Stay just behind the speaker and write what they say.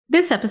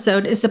This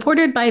episode is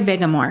supported by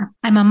Vegamore.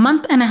 I'm a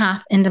month and a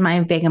half into my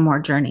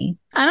Vegamore journey.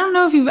 I don't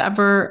know if you've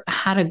ever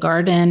had a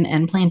garden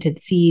and planted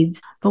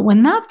seeds, but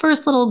when that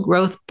first little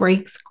growth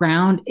breaks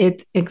ground,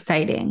 it's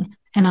exciting.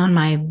 And on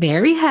my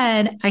very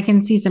head, I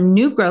can see some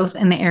new growth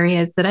in the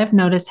areas that I've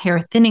noticed hair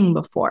thinning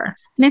before.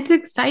 And it's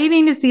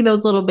exciting to see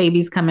those little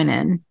babies coming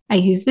in. I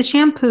use the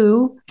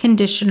shampoo,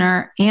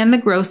 conditioner, and the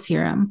grow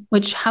serum,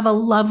 which have a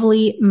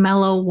lovely,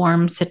 mellow,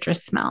 warm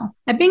citrus smell.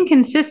 I've been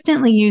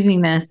consistently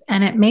using this,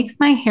 and it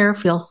makes my hair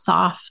feel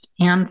soft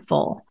and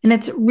full. And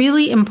it's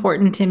really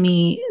important to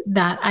me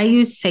that I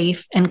use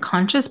safe and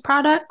conscious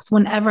products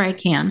whenever I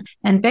can.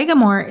 And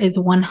Vegamore is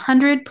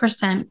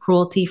 100%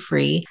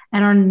 cruelty-free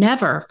and are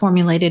never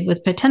formulated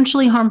with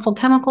potentially harmful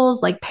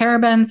chemicals like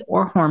parabens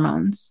or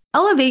hormones.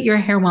 Elevate your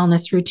hair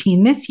wellness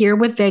routine this year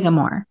with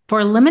Vegamore.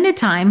 For a limited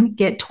time,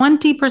 get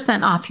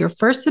 20% off your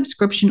first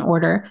subscription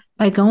order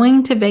by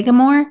going to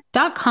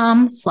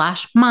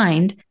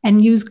vegamore.com/mind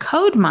and use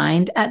code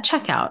MIND at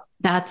checkout.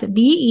 That's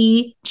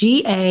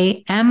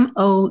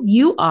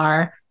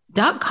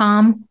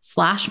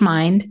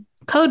vegamor.com/mind,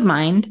 code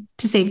MIND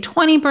to save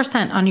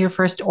 20% on your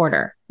first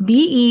order.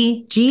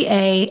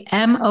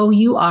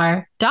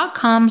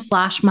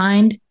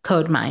 vegamor.com/mind,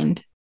 code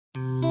MIND.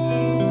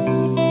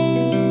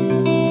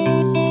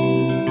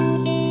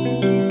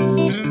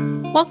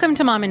 Welcome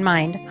to Mom in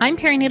Mind. I'm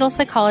perinatal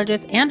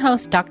psychologist and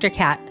host Dr.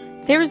 Kat.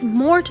 There's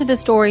more to the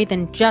story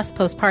than just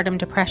postpartum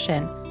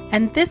depression,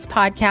 and this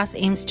podcast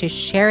aims to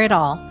share it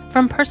all,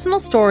 from personal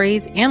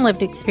stories and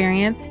lived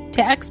experience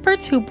to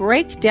experts who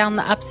break down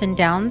the ups and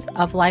downs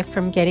of life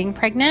from getting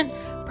pregnant,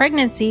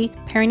 pregnancy,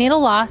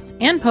 perinatal loss,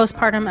 and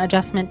postpartum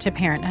adjustment to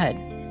parenthood.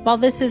 While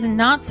this is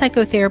not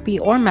psychotherapy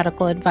or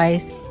medical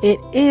advice, it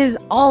is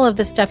all of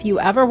the stuff you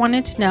ever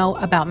wanted to know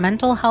about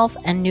mental health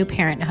and new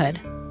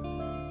parenthood.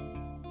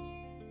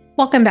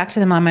 Welcome back to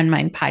the Mom in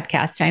Mind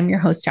podcast. I'm your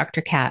host, Dr.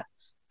 Kat.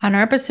 On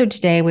our episode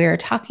today, we are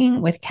talking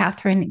with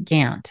Kathryn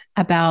Gantt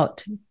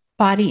about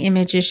body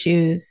image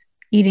issues,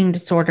 eating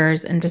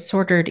disorders, and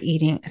disordered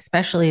eating,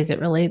 especially as it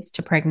relates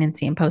to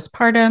pregnancy and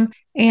postpartum,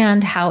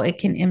 and how it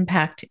can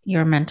impact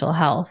your mental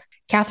health.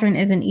 Kathryn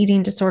is an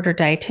eating disorder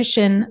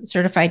dietitian,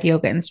 certified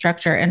yoga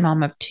instructor, and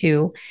mom of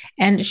two,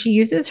 and she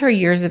uses her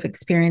years of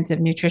experience of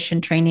nutrition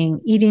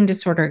training, eating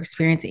disorder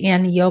experience,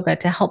 and yoga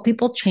to help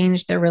people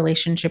change their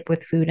relationship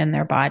with food and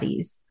their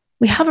bodies.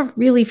 We have a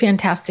really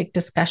fantastic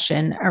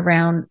discussion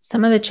around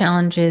some of the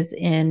challenges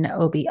in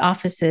OB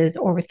offices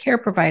or with care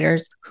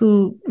providers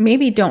who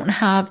maybe don't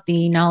have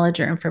the knowledge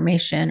or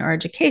information or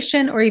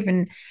education or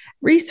even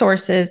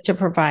resources to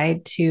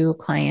provide to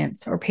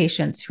clients or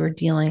patients who are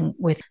dealing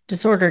with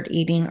disordered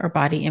eating or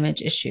body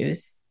image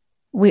issues.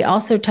 We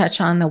also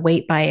touch on the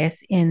weight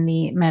bias in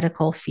the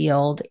medical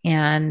field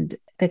and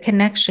the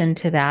connection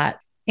to that,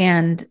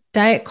 and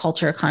diet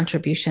culture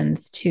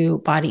contributions to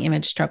body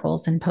image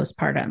struggles in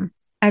postpartum,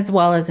 as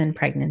well as in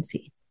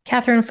pregnancy.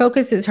 Kathryn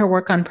focuses her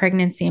work on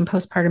pregnancy and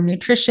postpartum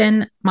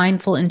nutrition,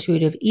 mindful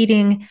intuitive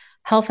eating,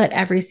 health at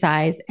every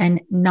size, and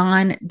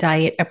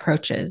non-diet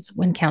approaches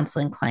when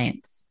counseling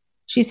clients.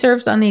 She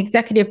serves on the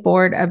executive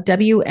board of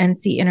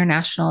WNC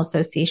International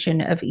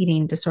Association of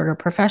Eating Disorder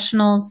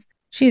Professionals.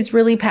 She's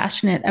really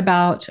passionate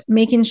about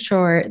making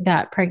sure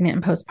that pregnant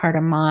and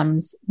postpartum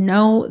moms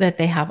know that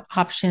they have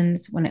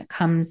options when it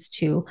comes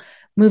to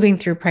moving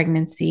through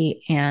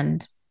pregnancy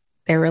and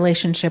their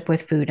relationship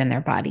with food and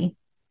their body.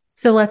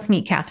 So let's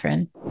meet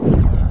Kathryn.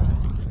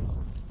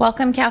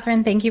 Welcome,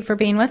 Kathryn. Thank you for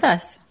being with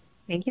us.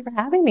 Thank you for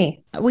having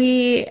me.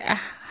 We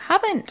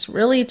haven't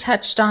really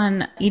touched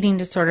on eating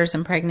disorders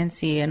in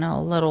pregnancy in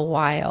a little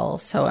while,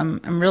 so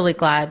I'm really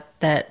glad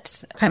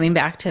that coming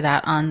back to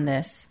that on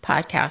this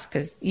podcast,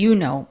 because you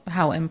know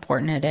how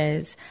important it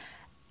is.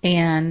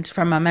 And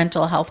from a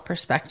mental health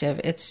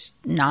perspective, it's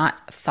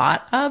not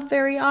thought of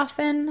very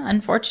often,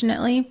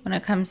 unfortunately, when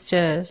it comes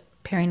to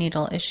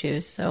perinatal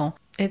issues. So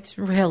it's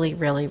really,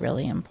 really,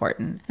 really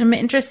important. I'm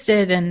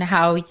interested in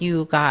how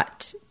you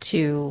got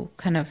to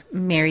kind of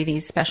marry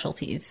these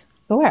specialties.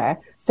 Sure.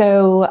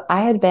 So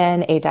I had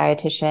been a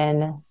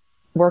dietitian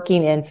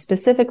working in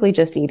specifically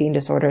just eating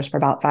disorders for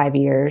about 5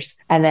 years,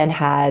 and then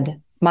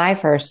had my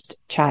first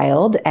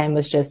child and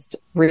was just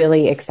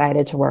really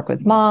excited to work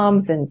with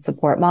moms and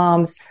support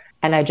moms.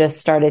 And I just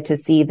started to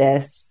see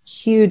this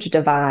huge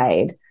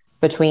divide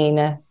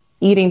between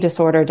eating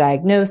disorder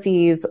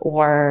diagnoses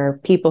or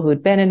people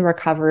who'd been in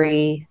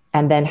recovery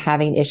and then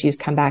having issues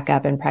come back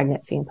up in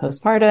pregnancy and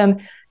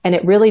postpartum, and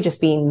it really just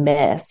being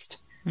missed.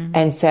 Mm-hmm.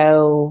 And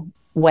so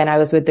when I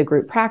was with the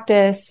group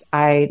practice,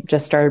 I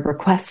just started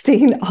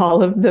requesting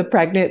all of the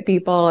pregnant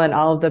people and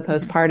all of the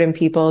postpartum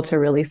people to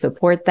really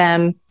support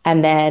them.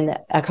 And then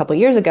a couple of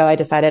years ago, I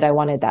decided I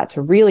wanted that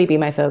to really be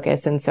my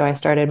focus. And so I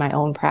started my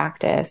own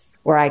practice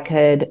where I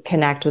could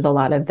connect with a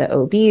lot of the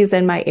OBs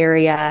in my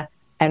area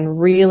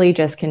and really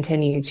just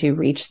continue to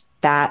reach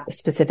that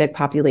specific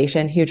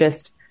population who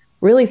just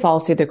really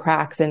falls through the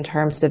cracks in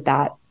terms of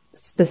that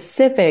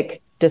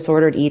specific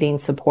disordered eating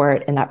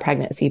support in that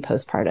pregnancy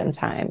postpartum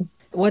time.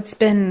 What's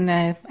been,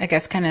 I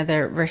guess, kind of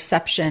the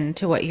reception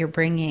to what you're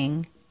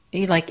bringing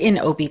like in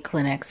OB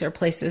clinics or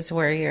places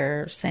where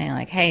you're saying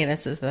like, hey,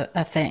 this is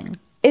a thing?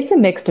 It's a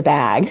mixed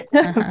bag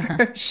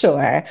for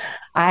sure.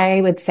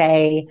 I would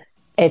say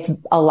it's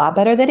a lot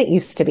better than it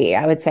used to be.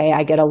 I would say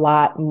I get a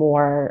lot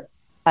more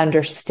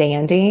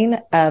understanding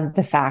of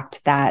the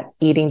fact that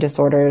eating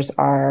disorders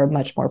are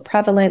much more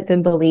prevalent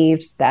than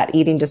believed, that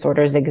eating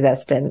disorders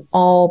exist in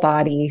all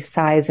body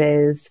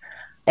sizes,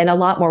 and a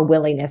lot more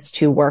willingness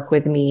to work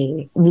with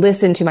me,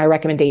 listen to my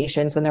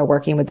recommendations when they're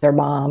working with their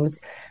moms.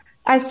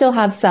 I still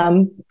have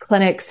some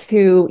clinics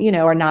who,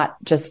 are not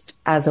just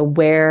as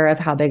aware of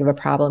how big of a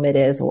problem it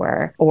is,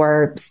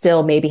 or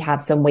still maybe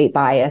have some weight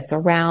bias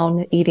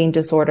around eating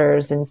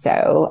disorders. And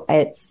so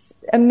it's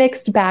a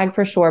mixed bag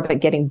for sure, but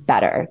getting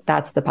better.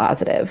 That's the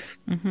positive.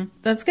 Mm-hmm.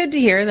 That's good to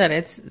hear that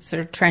it's sort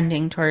of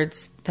trending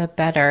towards the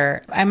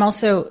better. I'm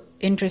also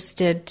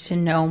interested to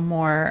know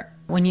more.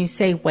 When you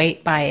say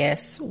weight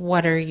bias,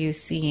 what are you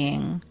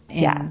seeing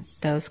in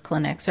those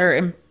clinics, or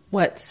in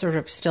what's sort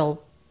of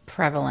still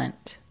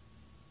prevalent?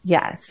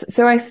 Yes.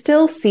 So I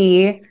still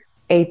see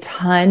a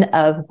ton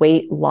of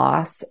weight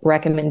loss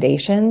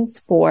recommendations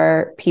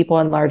for people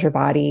in larger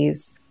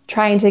bodies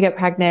trying to get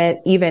pregnant,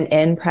 even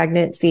in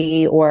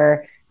pregnancy,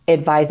 or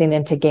advising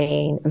them to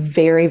gain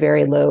very,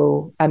 very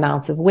low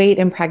amounts of weight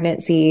in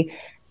pregnancy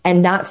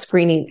and not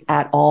screening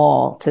at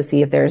all to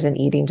see if there's an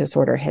eating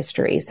disorder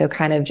history. So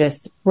kind of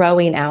just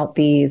throwing out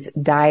these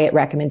diet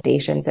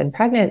recommendations in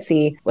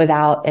pregnancy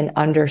without an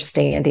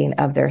understanding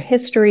of their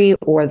history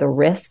or the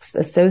risks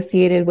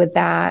associated with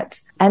that.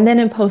 And then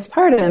in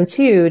postpartum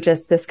too,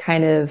 just this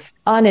kind of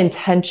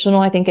unintentional,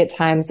 I think at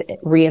times,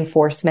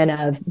 reinforcement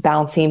of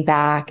bouncing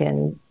back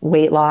and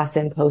weight loss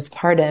in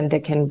postpartum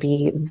that can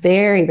be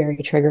very, very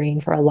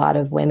triggering for a lot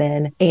of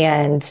women.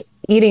 And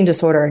eating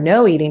disorder or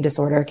no eating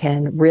disorder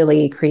can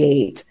really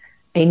create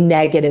a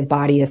negative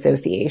body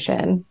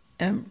association.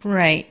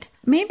 Right.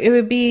 Maybe it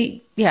would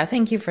be, yeah,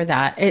 thank you for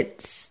that.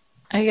 It's,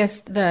 I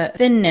guess, the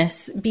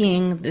thinness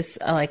being this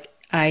like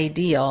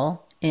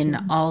ideal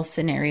in all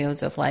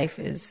scenarios of life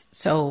is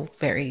so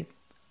very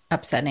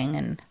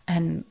upsetting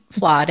and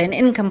flawed and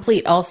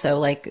incomplete also,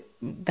 like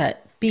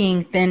that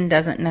being thin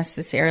doesn't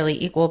necessarily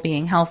equal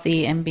being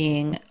healthy, and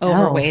being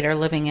overweight or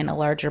living in a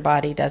larger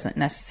body doesn't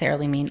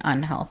necessarily mean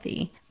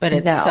unhealthy. But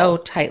it's so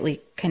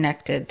tightly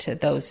connected to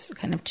those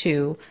kind of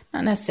two,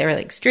 not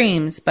necessarily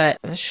extremes, but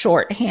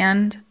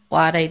shorthand,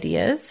 flawed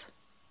ideas.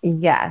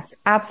 Yes,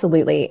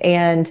 absolutely.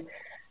 And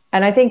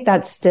I think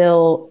that's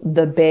still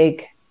the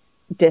big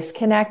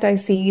disconnect I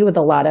see with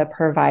a lot of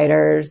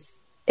providers,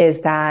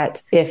 is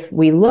that if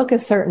we look a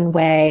certain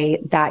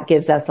way, that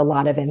gives us a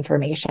lot of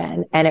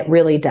information, and it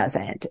really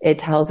doesn't. It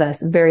tells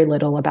us very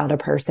little about a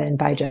person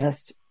by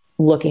just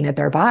looking at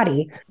their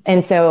body.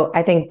 And so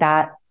I think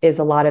that is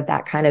a lot of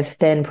that kind of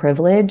thin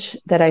privilege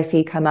that I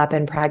see come up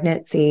in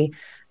pregnancy,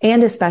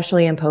 and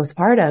especially in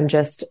postpartum,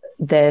 just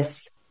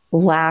this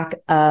lack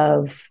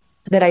of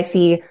that I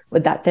see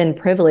with that thin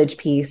privilege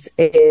piece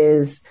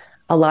is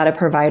a lot of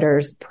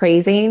providers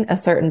praising a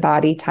certain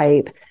body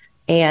type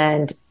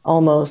and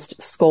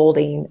almost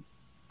scolding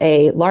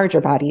a larger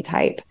body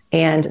type.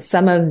 And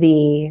some of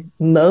the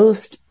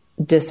most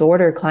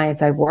disordered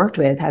clients I've worked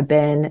with have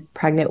been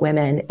pregnant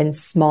women in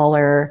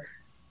smaller,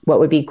 what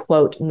would be,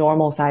 quote,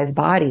 normal size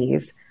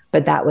bodies,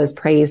 but that was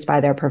praised by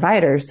their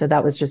providers. So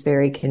that was just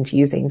very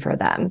confusing for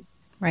them.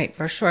 Right,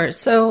 for sure.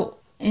 So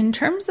in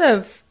terms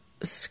of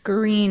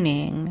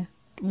screening,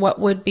 what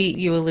would be,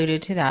 you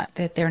alluded to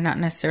that they're not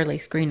necessarily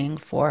screening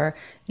for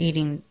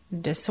eating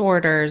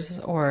disorders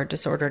or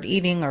disordered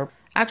eating, or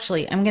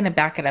actually, I'm going to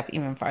back it up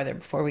even farther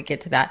before we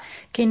get to that.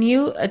 Can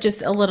you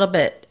just a little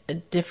bit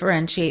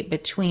differentiate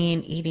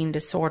between eating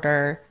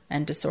disorder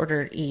and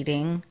disordered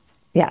eating?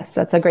 Yes,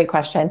 that's a great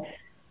question.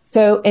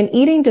 So an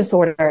eating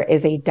disorder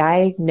is a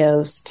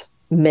diagnosed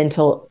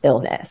mental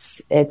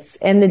illness. It's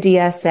in the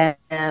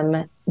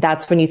DSM.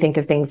 That's when you think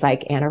of things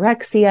like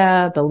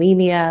anorexia,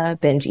 bulimia,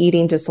 binge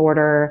eating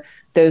disorder.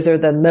 Those are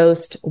the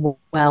most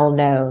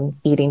well-known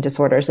eating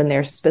disorders, and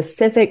there's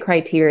specific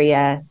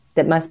criteria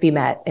that must be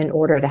met in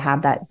order to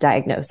have that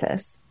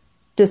diagnosis.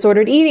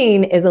 Disordered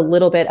eating is a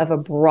little bit of a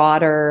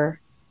broader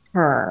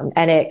term,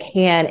 and it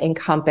can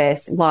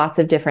encompass lots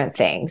of different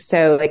things.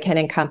 So it can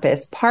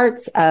encompass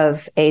parts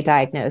of a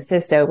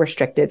diagnosis. So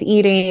restrictive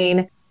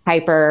eating,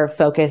 hyper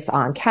focus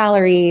on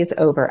calories,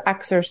 over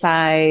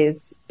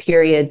exercise,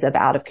 periods of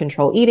out of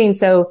control eating.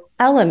 So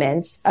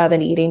elements of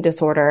an eating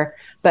disorder,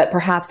 but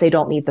perhaps they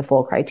don't meet the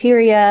full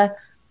criteria,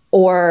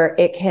 or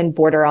it can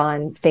border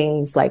on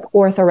things like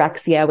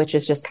orthorexia, which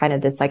is just kind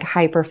of this like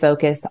hyper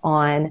focus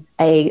on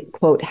a,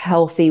 quote,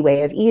 healthy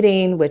way of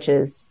eating, which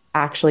is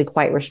actually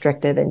quite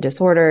restrictive and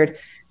disordered.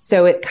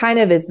 So it kind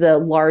of is the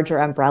larger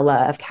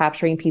umbrella of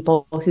capturing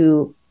people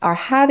who are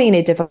having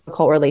a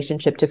difficult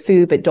relationship to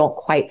food, but don't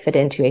quite fit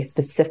into a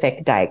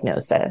specific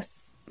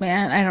diagnosis.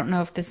 Man, I don't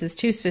know if this is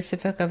too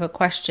specific of a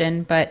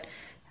question, but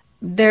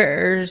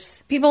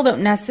people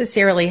don't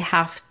necessarily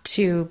have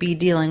to be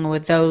dealing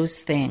with those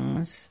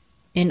things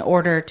in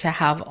order to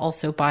have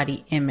also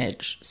body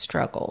image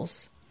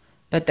struggles,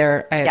 but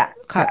they're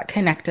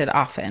connected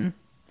often.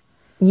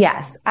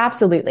 Yes,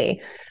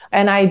 absolutely.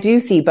 And I do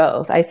see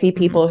both. I see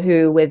people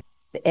who,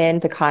 within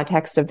the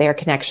context of their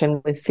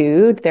connection with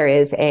food, there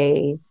is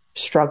a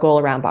struggle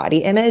around body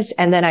image.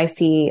 And then I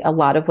see a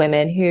lot of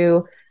women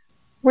who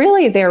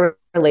really their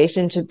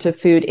relationship to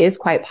food is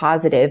quite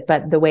positive,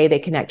 but the way they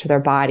connect to their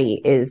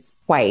body is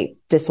quite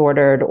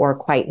disordered or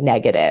quite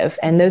negative.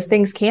 And those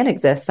things can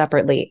exist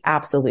separately.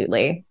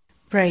 Absolutely.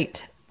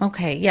 Right.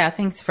 Okay. Yeah.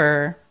 Thanks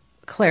for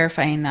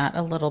clarifying that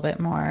a little bit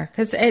more.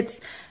 Because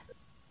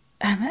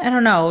I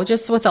don't know,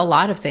 just with a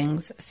lot of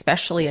things,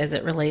 especially as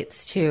it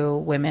relates to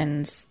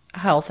women's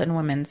health and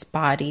women's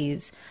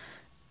bodies,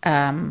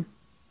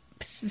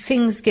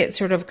 things get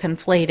sort of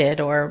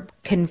conflated or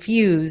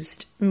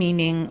confused,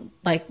 meaning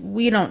like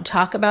we don't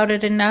talk about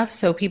it enough.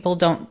 So people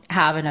don't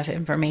have enough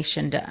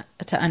information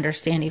to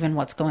understand even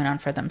what's going on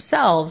for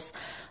themselves,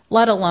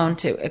 let alone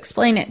to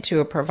explain it to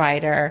a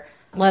provider,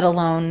 let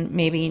alone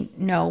maybe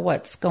know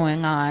what's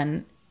going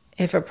on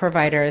if a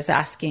provider is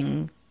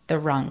asking the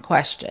wrong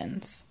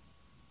questions.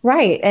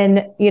 Right.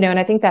 And, and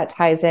I think that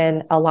ties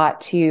in a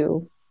lot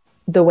to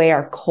the way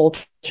our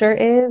culture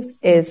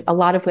is a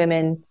lot of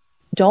women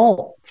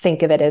don't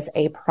think of it as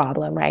a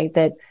problem, right?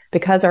 That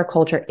because our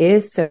culture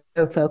is so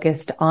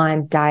focused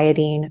on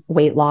dieting,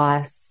 weight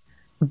loss,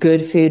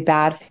 good food,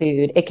 bad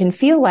food, it can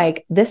feel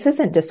like this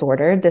isn't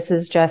disordered. This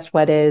is just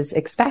what is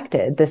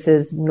expected. This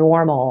is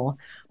normal.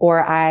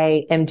 Or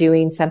I am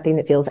doing something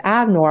that feels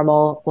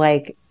abnormal,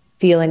 like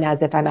feeling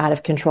as if I'm out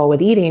of control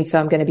with eating. So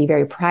I'm going to be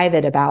very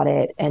private about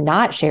it and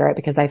not share it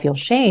because I feel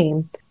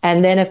shame.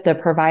 And then if the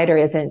provider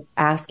isn't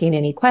asking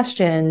any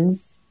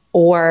questions,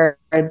 or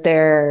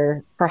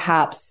they're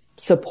perhaps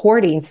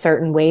supporting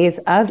certain ways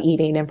of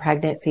eating in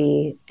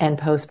pregnancy and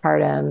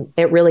postpartum,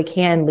 it really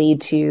can lead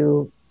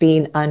to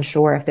being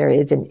unsure if there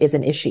even is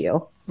an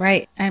issue.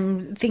 Right.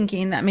 I'm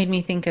thinking that made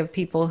me think of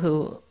people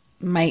who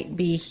might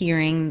be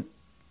hearing,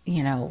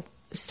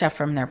 stuff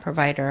from their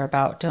provider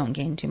about don't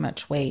gain too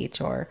much weight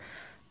or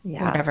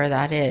whatever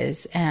that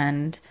is,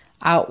 and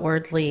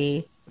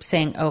outwardly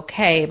saying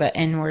okay, but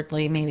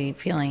inwardly maybe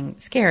feeling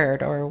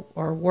scared or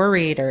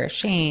worried or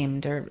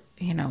ashamed or,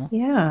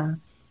 Yeah.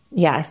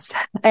 Yes.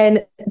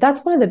 And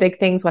that's one of the big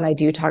things when I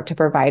do talk to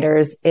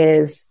providers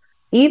is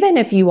even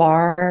if you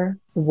are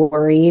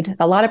worried,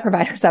 a lot of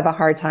providers have a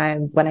hard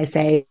time when I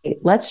say,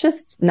 let's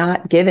just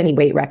not give any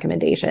weight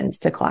recommendations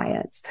to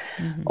clients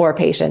or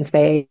patients.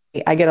 I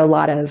get a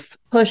lot of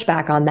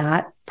pushback on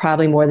that,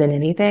 probably more than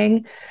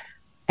anything.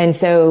 And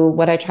so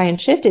what I try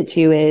and shift it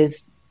to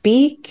is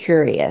be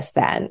curious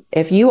then.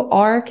 If you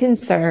are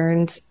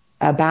concerned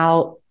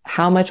about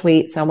how much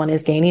weight someone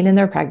is gaining in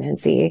their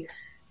pregnancy,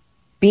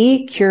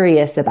 be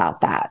curious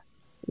about that.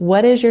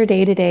 What is your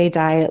day-to-day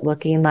diet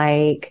looking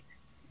like?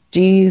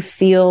 Do you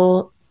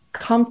feel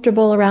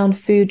comfortable around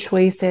food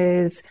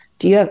choices?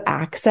 Do you have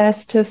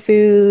access to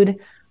food?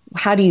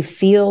 How do you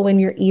feel when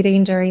you're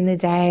eating during the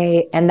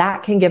day? And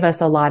that can give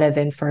us a lot of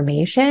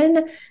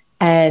information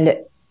and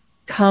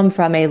come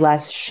from a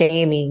less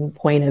shaming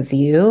point of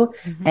view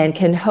and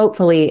can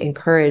hopefully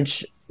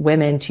encourage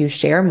women to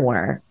share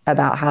more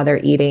about how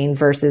they're eating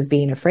versus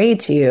being afraid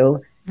to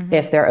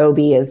if their OB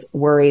is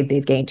worried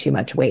they've gained too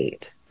much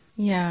weight.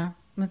 Yeah.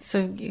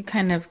 So you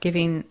kind of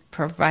giving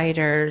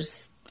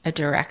providers a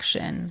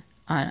direction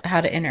on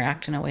how to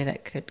interact in a way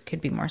that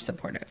could be more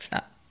supportive.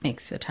 That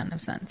makes a ton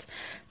of sense.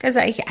 Because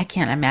I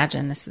can't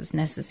imagine this is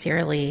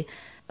necessarily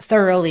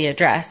thoroughly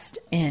addressed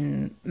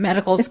in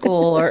medical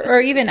school or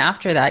even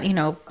after that.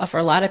 For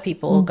a lot of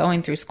people,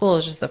 going through school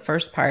is just the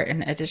first part,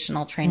 and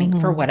additional training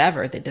for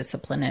whatever the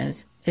discipline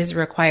is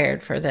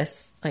required for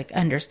this, like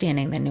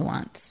understanding the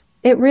nuance.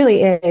 It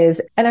really is.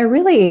 And I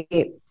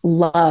really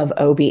love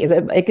OBs.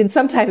 It can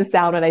sometimes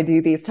sound when I do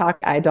these talks,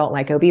 I don't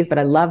like OBs, but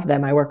I love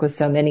them. I work with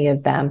so many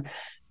of them.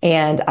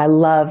 And I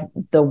love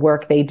the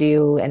work they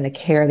do and the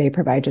care they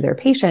provide to their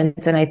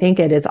patients. And I think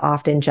it is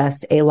often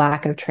just a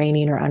lack of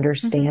training or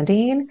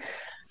understanding.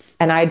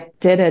 And I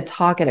did a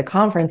talk at a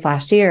conference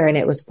last year, and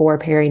it was for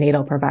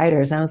perinatal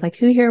providers. And I was like,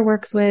 who here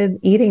works with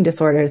eating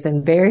disorders?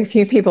 And very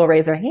few people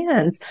raise their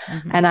hands.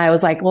 And I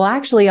was like, well,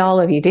 actually,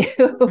 all of you do.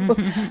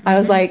 I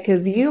was like,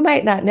 because you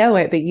might not know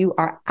it, but you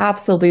are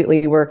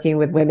absolutely working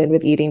with women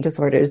with eating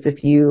disorders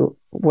if you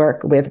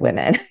work with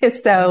women.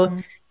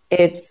 So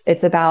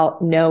it's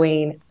about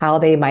knowing how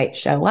they might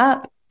show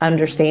up,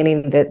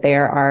 understanding that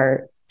there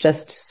are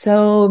just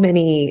so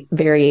many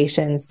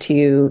variations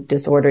to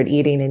disordered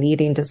eating and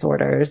eating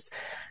disorders.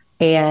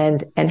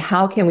 And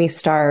how can we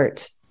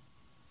start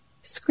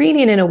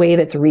screening in a way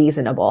that's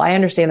reasonable? I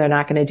understand they're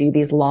not going to do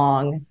these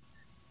long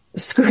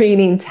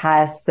screening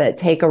tests that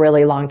take a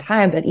really long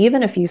time, but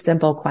even a few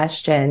simple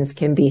questions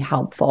can be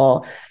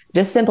helpful.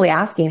 Just simply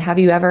asking, have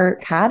you ever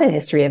had a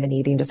history of an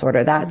eating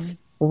disorder? That's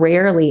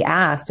rarely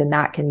asked, and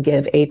that can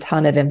give a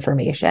ton of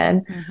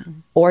information.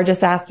 Or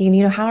just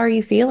asking, how are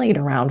you feeling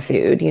around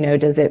food?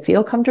 Does it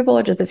feel comfortable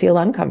or does it feel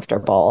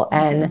uncomfortable?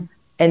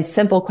 And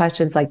simple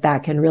questions like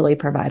that can really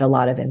provide a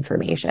lot of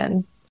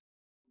information.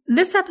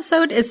 This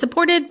episode is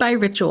supported by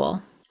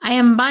Ritual. I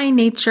am by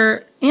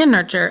nature and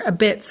nurture a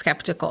bit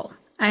skeptical.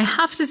 I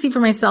have to see for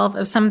myself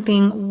if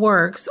something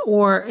works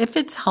or if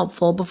it's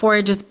helpful before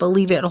I just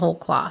believe it whole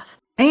cloth.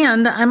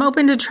 And I'm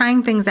open to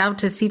trying things out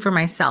to see for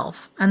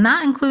myself, and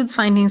that includes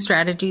finding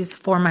strategies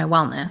for my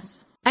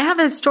wellness. I have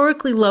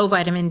historically low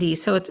vitamin D,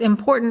 so it's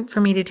important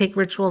for me to take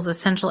Ritual's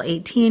Essential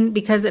 18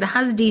 because it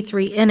has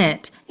D3 in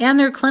it, and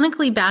their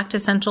clinically backed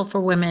Essential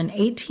for Women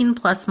 18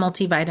 Plus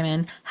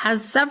multivitamin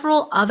has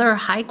several other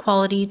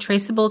high-quality,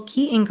 traceable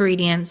key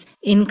ingredients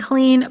in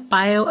clean,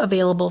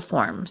 bioavailable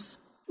forms.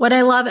 What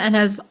I love and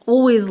have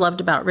always loved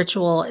about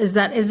Ritual is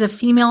that it's a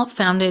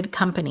female-founded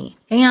company,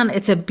 and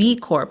it's a B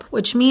Corp,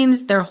 which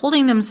means they're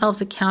holding themselves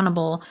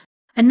accountable,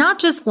 and not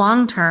just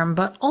long-term,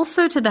 but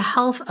also to the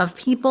health of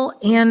people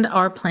and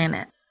our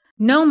planet.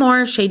 No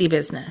more shady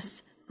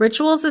business.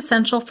 Ritual's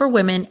Essential for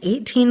Women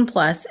 18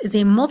 Plus is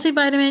a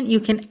multivitamin you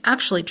can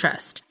actually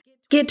trust.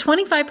 Get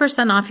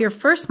 25% off your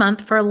first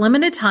month for a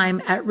limited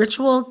time at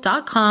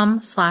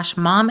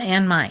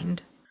ritual.com/momandmind.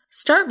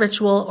 Start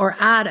Ritual or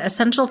add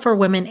Essential for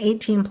Women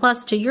 18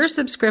 Plus to your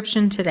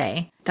subscription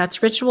today.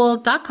 That's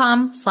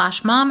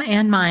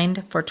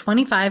ritual.com/momandmind for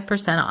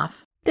 25%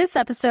 off. This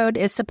episode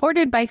is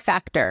supported by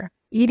Factor.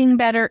 Eating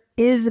better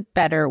is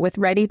better with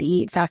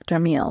ready-to-eat Factor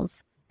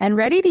meals. And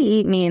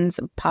ready-to-eat means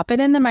pop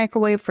it in the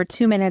microwave for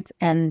 2 minutes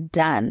and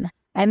done.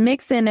 I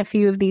mix in a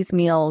few of these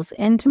meals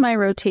into my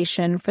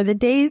rotation for the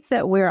days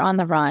that we're on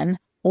the run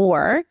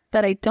or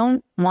that I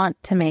don't want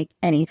to make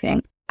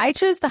anything. I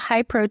chose the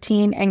high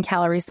protein and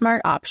calorie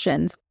smart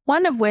options,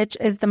 one of which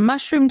is the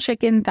mushroom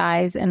chicken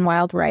thighs and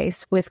wild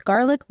rice with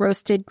garlic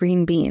roasted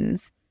green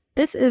beans.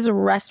 This is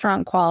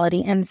restaurant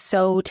quality and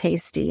so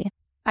tasty.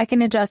 I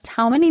can adjust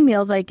how many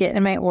meals I get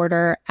in my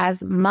order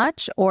as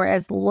much or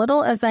as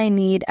little as I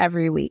need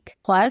every week.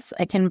 Plus,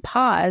 I can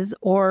pause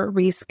or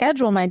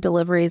reschedule my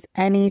deliveries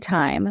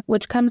anytime,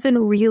 which comes in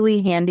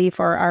really handy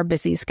for our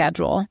busy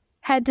schedule.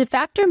 Head to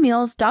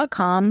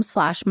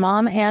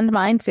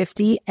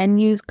factormeals.com/momandmind50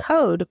 and use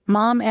code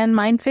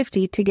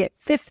momandmind50 to get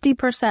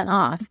 50%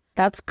 off.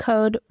 That's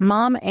code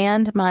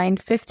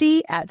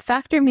momandmind50 at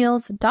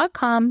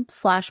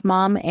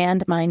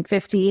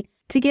factormeals.com/momandmind50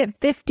 to get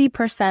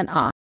 50%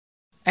 off.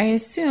 I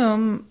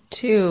assume,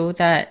 too,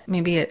 that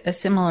maybe a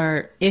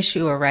similar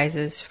issue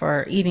arises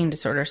for eating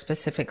disorder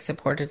specific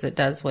support as it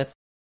does with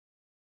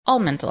all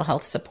mental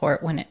health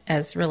support when it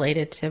is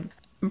related to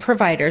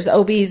providers,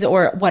 OBs,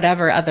 or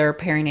whatever other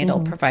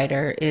perinatal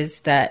provider,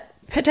 is that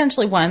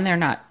potentially, one, they're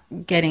not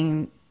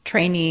getting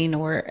training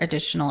or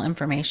additional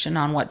information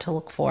on what to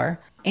look for,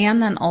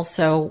 and then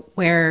also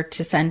where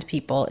to send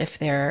people if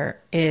there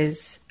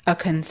is a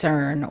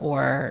concern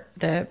or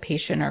the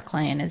patient or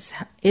client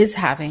is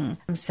having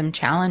some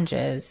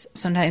challenges.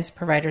 Sometimes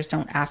providers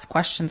don't ask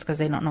questions because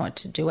they don't know what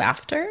to do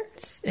after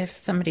if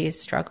somebody is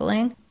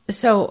struggling.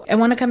 So I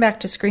want to come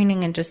back to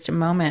screening in just a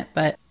moment,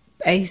 but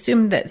I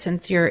assume that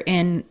since you're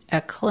in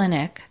a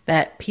clinic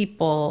that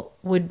people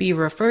would be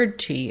referred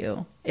to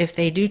you if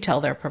they do tell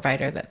their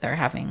provider that they're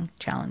having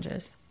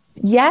challenges.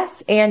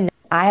 Yes. And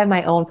I have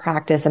my own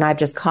practice and I've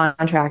just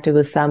contracted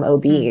with some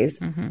OBs.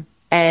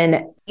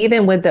 And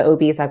even with the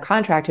OBs I've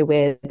contracted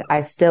with,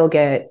 I still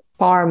get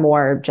far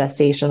more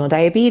gestational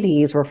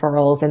diabetes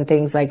referrals and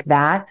things like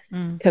that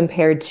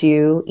compared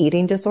to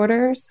eating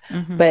disorders.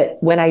 But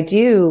when I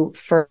do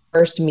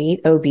first meet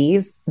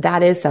OBs,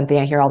 that is something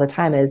I hear all the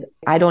time is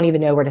I don't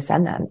even know where to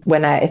send them.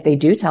 If they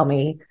do tell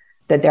me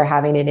that they're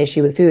having an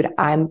issue with food,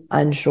 I'm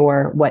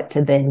unsure what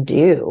to then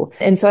do.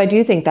 And so I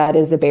do think that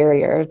is a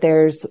barrier.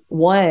 There's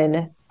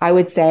one, I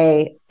would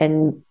say,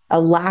 and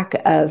a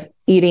lack of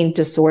eating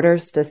disorder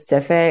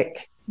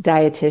specific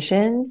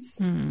dietitians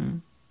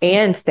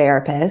and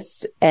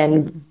therapists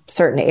in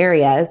certain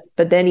areas,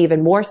 but then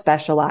even more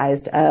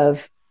specialized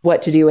of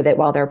what to do with it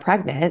while they're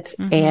pregnant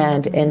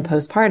and in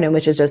postpartum,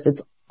 which is just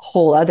its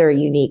whole other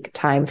unique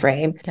time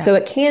frame. Yeah. So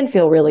it can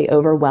feel really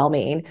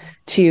overwhelming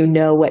to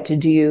know what to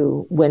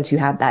do once you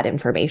have that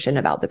information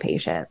about the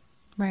patient.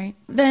 Right.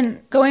 Then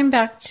going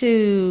back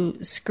to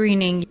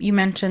screening, you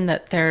mentioned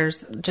that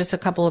there's just a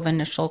couple of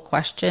initial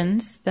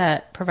questions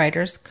that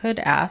providers could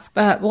ask,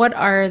 but what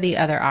are the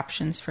other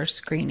options for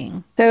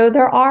screening? So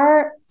there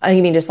are,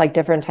 you mean just like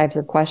different types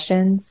of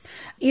questions?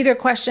 Either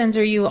questions,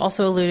 or you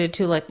also alluded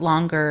to like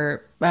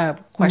longer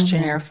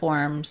questionnaire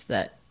forms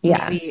that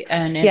maybe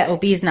an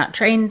OB is not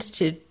trained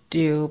to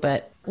do,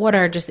 but what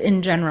are just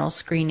in general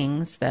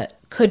screenings that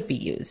could be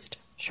used?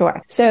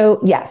 Sure. So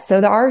yes, so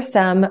there are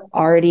some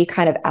already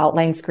kind of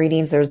outline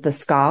screenings. There's the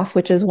SCOFF,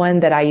 which is one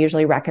that I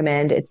usually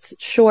recommend. It's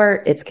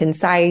short, it's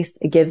concise,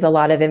 it gives a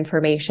lot of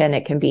information.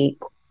 It can be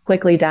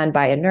quickly done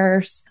by a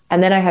nurse.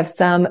 And then I have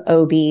some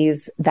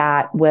OBs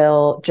that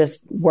will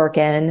just work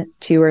in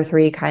 2 or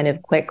 3 kind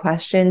of quick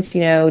questions.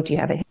 You know, do you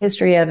have a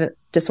history of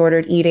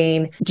disordered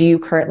eating? Do you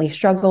currently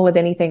struggle with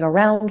anything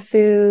around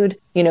food?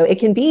 It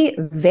can be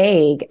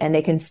vague and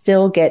they can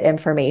still get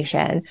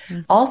information.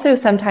 Mm-hmm. Also,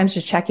 sometimes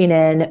just checking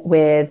in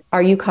with,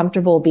 are you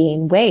comfortable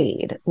being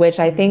weighed? Which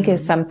I think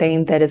is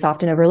something that is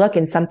often overlooked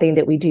and something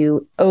that we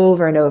do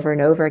over and over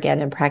and over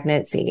again in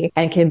pregnancy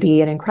and can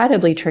be an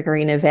incredibly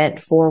triggering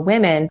event for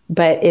women,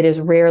 but it is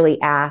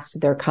rarely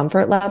asked their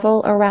comfort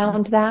level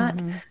around that.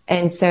 Mm-hmm.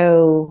 And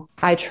so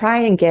I try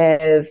and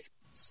give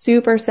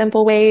super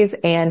simple ways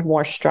and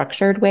more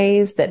structured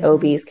ways that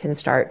OBs can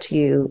start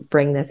to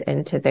bring this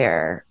into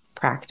their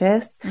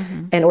practice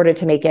in order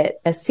to make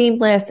it as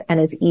seamless and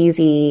as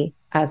easy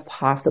as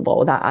possible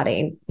without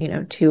adding,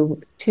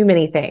 too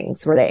many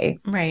things where they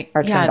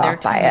are turned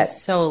off by it.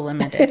 Is so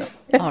limited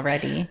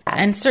already. Yes.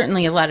 And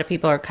certainly a lot of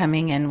people are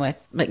coming in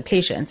with,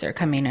 patients are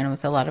coming in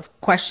with a lot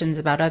of questions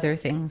about other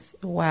things.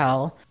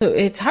 Wow. So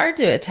it's hard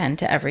to attend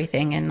to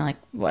everything in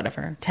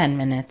 10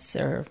 minutes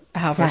or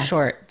however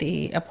short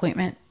the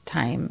appointment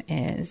time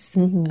is.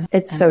 Mm-hmm.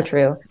 It's so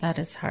true. That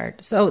is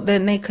hard. So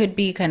then they could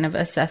be kind of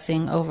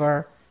assessing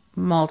over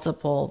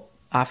multiple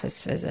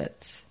office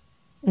visits.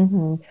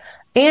 Mm-hmm.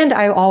 And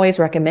I always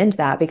recommend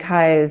that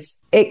because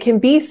it can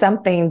be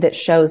something that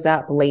shows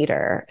up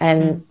later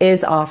and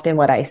is often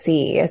what I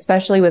see,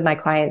 especially with my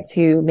clients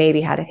who maybe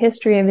had a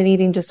history of an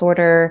eating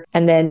disorder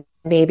and then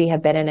maybe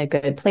have been in a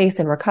good place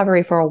in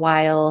recovery for a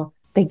while.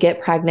 They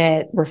get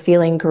pregnant, we're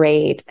feeling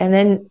great, and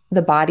then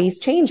the body's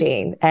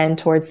changing. And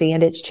towards the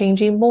end, it's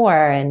changing more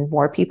and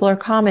more people are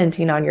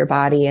commenting on your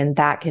body. And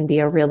that can be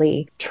a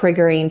really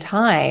triggering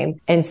time.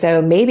 And so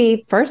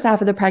maybe first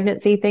half of the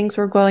pregnancy, things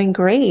were going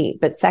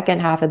great, but second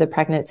half of the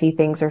pregnancy,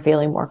 things are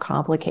feeling more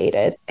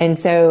complicated. And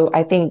so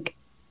I think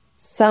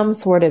some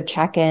sort of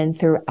check-in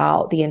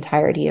throughout the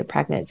entirety of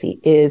pregnancy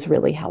is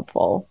really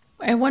helpful.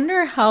 I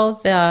wonder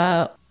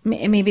how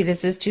maybe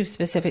this is too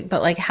specific,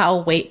 but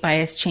how weight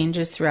bias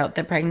changes throughout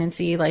the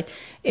pregnancy, and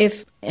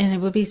it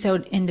would be so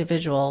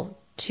individual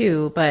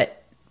too,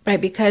 but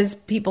because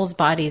people's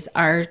bodies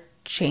are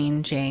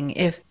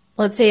changing.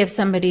 Let's say if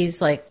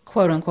somebody's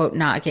quote unquote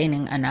not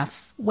gaining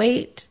enough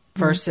weight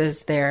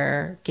versus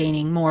they're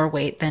gaining more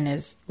weight than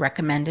is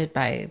recommended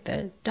by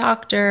the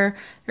doctor,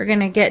 they're going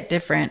to get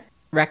different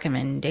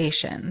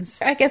recommendations.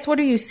 I guess, what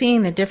are you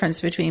seeing the difference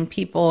between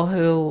people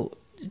who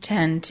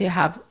tend to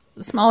have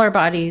smaller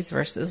bodies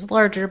versus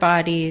larger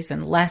bodies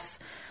and less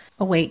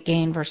weight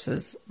gain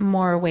versus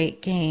more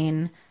weight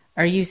gain?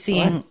 Are you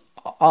seeing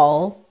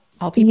all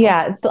people?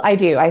 Yeah, I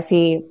do. I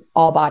see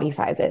all body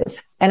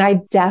sizes. And I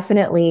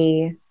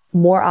definitely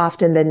more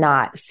often than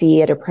not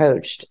see it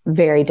approached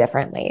very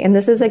differently. And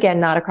this is, again,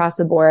 not across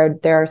the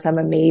board. There are some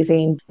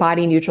amazing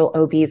body neutral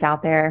OBs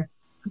out there.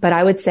 But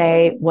I would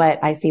say what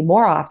I see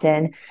more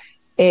often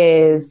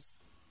is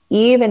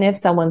even if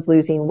someone's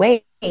losing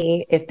weight,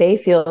 if they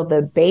feel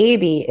the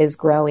baby is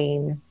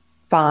growing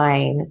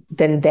fine,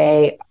 then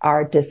they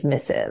are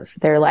dismissive.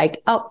 They're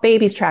like, oh,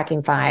 baby's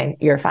tracking fine.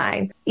 You're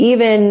fine.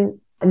 Even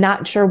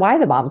not sure why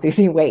the mom's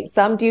losing weight.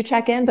 Some do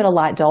check in, but a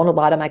lot don't. A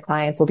lot of my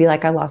clients will be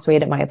like, I lost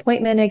weight at my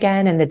appointment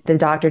again. And the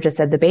doctor just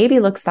said the baby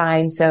looks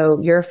fine. So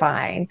you're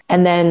fine.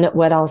 And then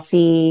what I'll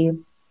see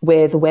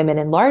with women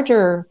in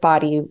larger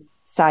body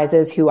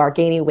sizes who are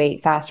gaining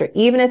weight faster,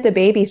 even if the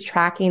baby's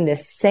tracking the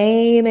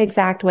same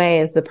exact way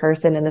as the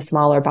person in the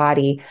smaller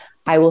body,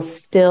 I will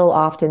still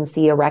often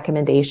see a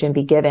recommendation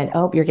be given.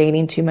 Oh, you're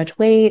gaining too much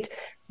weight.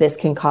 This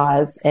can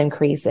cause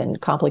increase in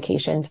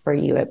complications for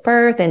you at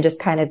birth, and just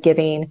kind of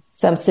giving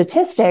some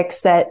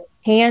statistics that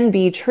can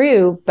be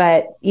true.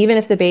 But even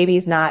if the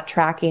baby's not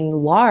tracking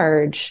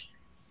large,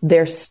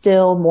 they're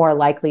still more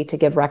likely to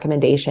give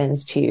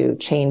recommendations to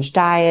change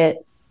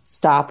diet,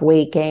 stop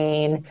weight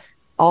gain,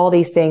 all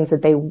these things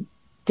that they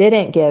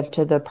didn't give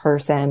to the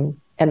person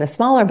in the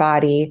smaller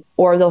body,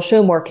 or they'll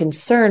show more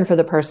concern for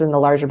the person in the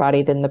larger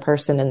body than the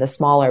person in the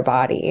smaller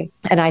body.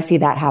 And I see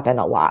that happen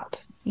a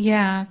lot.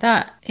 Yeah,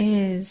 that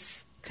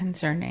is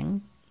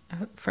concerning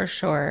for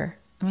sure.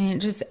 I mean, it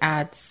just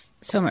adds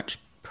so much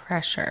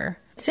pressure.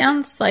 It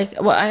sounds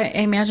like, I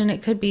imagine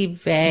it could be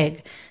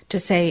vague to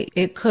say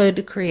it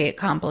could create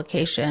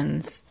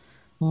complications.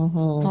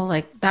 Mm-hmm.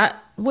 Well,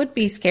 that would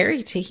be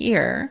scary to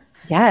hear.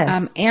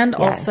 Yes. And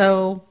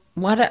also,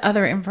 what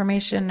other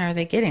information are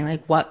they getting?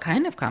 What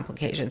kind of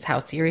complications? How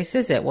serious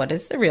is it? What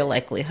is the real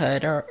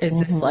likelihood? Or is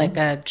this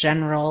a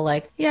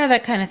general, yeah,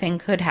 that kind of thing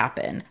could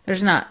happen?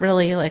 There's not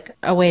really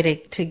a way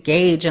to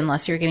gauge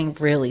unless you're getting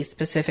really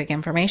specific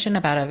information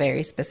about a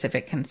very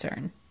specific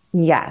concern.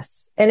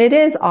 Yes. And it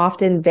is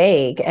often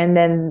vague. And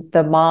then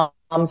the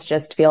moms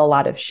just feel a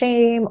lot of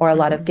shame or a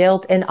lot of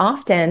guilt. And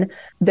often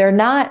they're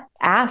not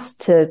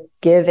asked to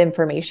give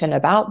information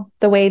about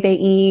the way they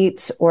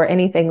eat or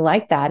anything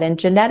like that. And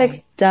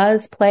genetics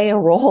does play a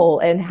role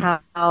in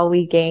how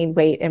we gain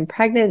weight in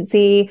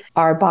pregnancy,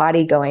 our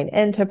body going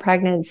into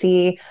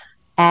pregnancy.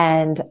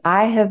 And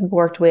I have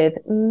worked with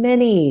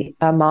many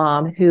a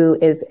mom who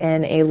is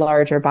in a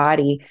larger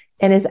body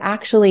and is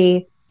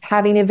actually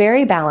having a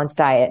very balanced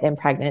diet in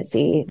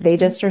pregnancy. They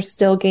just are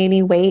still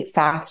gaining weight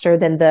faster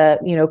than the,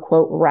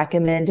 quote,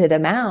 recommended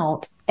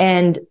amount.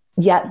 And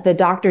Yet the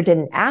doctor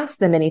didn't ask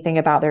them anything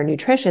about their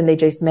nutrition. They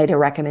just made a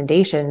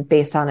recommendation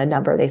based on a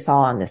number they saw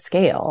on the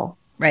scale.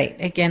 Right.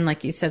 Again,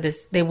 like you said,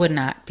 they would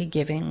not be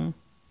giving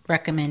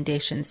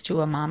recommendations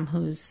to a mom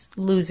who's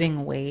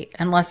losing weight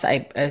unless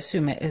I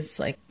assume it is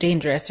like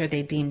dangerous or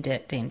they deemed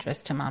it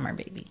dangerous to mom or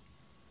baby.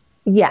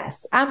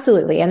 Yes,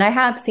 absolutely. And I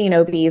have seen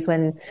OBs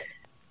when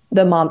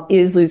the mom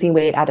is losing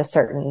weight at a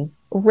certain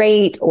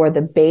rate or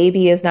the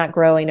baby is not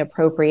growing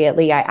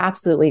appropriately. I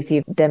absolutely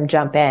see them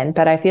jump in,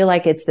 but I feel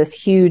like it's this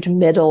huge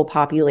middle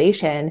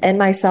population, and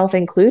myself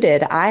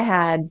included. I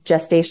had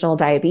gestational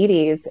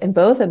diabetes in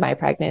both of my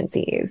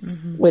pregnancies,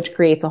 which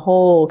creates a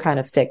whole kind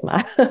of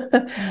stigma.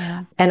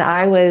 Yeah. And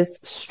I was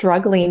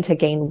struggling to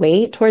gain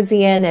weight towards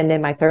the end. And in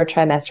my third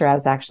trimester, I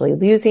was actually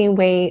losing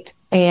weight,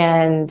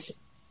 and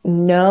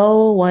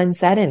no one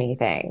said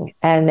anything.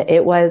 And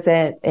it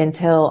wasn't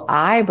until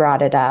I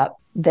brought it up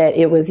that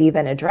it was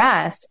even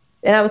addressed.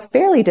 And I was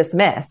fairly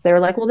dismissed. They were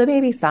like, well, the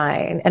baby's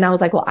fine. And I was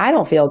like, well, I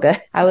don't feel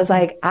good. I was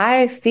like,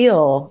 I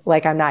feel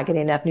like I'm not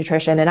getting enough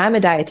nutrition, and I'm a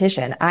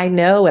dietitian. I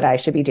know what I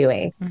should be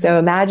doing. So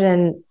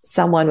imagine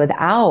someone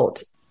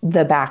without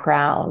the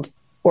background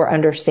or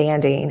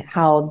understanding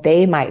how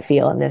they might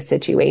feel in this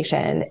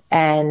situation.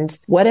 And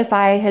what if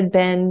I had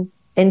been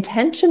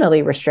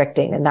intentionally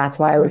restricting and that's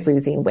why I was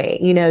losing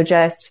weight?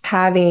 Just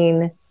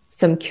having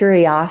some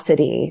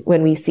curiosity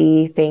when we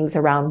see things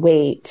around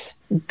weight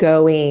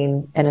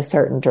going in a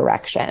certain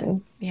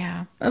direction.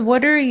 Yeah.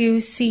 What are you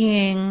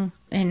seeing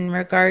in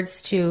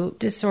regards to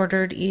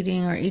disordered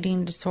eating or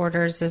eating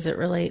disorders as it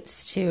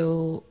relates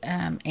to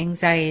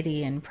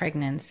anxiety in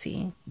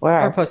pregnancy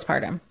or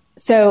postpartum?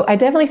 So I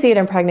definitely see it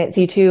in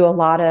pregnancy too. A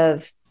lot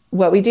of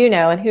what we do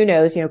know, and who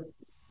knows,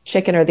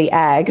 chicken or the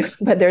egg,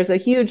 but there's a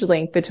huge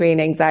link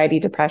between anxiety,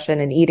 depression,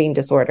 and eating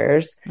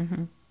disorders.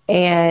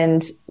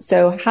 And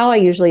so how I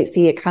usually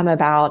see it come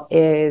about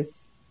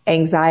is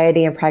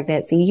anxiety in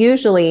pregnancy,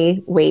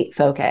 usually weight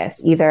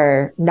focused,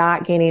 either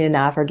not gaining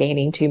enough or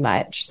gaining too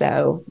much.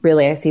 So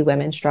really, I see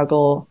women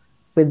struggle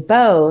with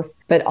both,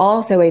 but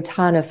also a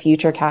ton of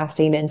future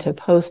casting into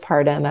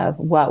postpartum of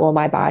what will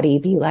my body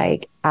be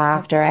like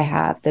after I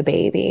have the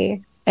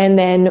baby. And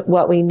then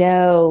what we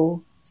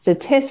know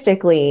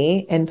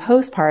statistically in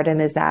postpartum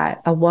is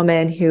that a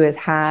woman who has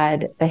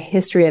had a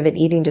history of an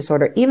eating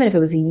disorder, even if it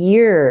was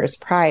years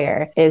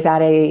prior, is at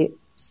a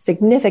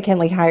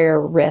significantly higher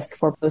risk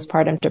for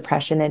postpartum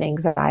depression and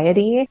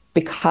anxiety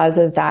because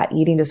of that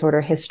eating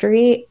disorder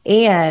history.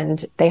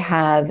 And they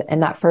have, in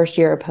that first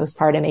year of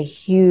postpartum, a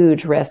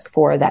huge risk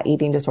for that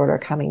eating disorder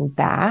coming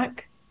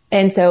back.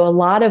 And so a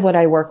lot of what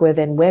I work with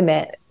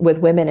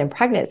women in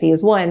pregnancy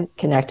is, one,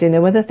 connecting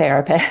them with a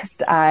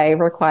therapist. I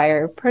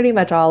require pretty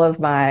much all of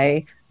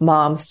my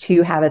moms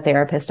to have a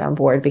therapist on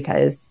board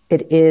because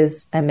it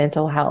is a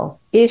mental health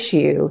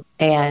issue,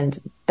 and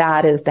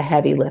that is the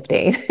heavy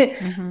lifting.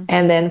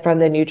 And then from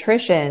the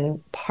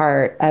nutrition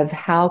part of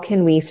how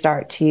can we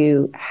start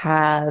to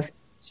have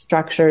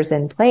structures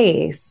in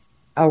place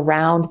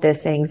around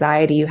this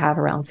anxiety you have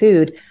around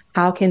food,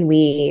 how can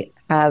we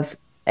have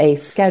a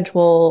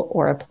schedule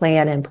or a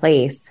plan in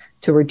place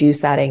to reduce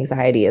that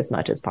anxiety as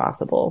much as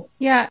possible?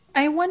 Yeah,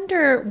 I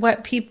wonder what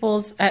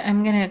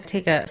I'm going to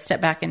take a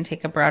step back and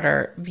take a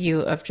broader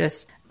view of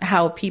just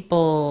how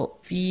people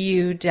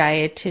view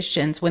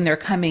dietitians when they're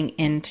coming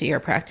into your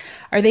practice.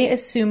 Are they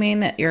assuming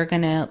that you're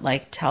going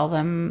to tell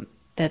them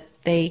that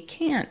they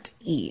can't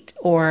eat?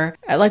 Or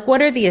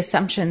what are the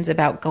assumptions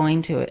about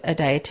going to a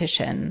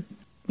dietitian?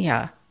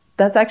 Yeah.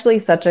 That's actually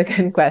such a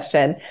good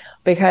question,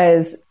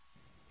 because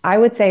I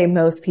would say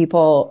most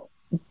people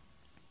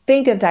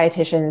think of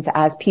dietitians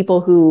as people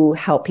who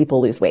help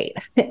people lose weight.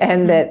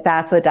 And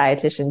that's what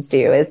dietitians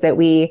do, is that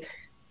we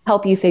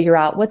help you figure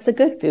out what's a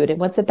good food and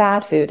what's a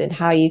bad food and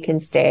how you can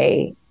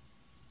stay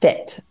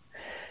fit.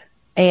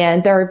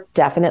 And there are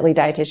definitely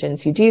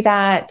dietitians who do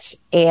that.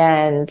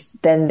 And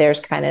then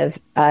there's kind of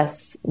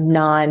us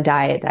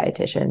non-diet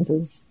dietitians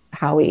is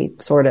how we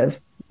sort of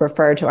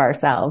refer to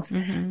ourselves.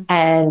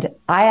 And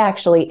I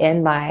actually,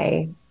 in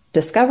my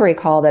discovery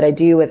call that I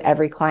do with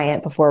every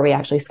client before we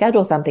actually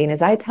schedule something,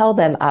 is I tell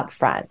them up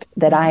front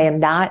that I am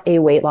not a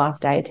weight loss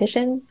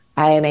dietitian.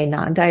 I am a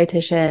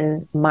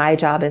non-dietitian. My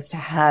job is to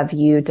have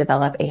you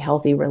develop a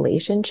healthy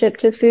relationship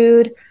to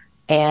food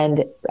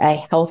and a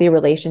healthy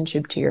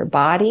relationship to your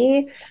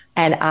body.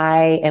 And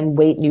I am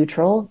weight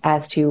neutral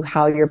as to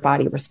how your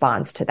body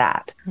responds to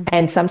that.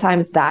 And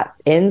sometimes that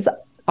ends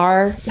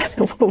our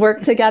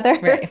work together.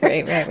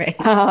 Right.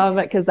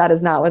 Because that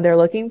is not what they're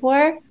looking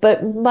for.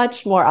 But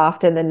much more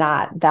often than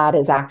not, that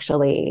is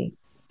actually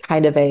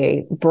kind of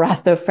a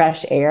breath of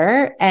fresh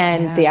air.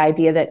 And the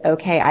idea that,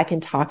 okay, I can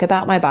talk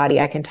about my body,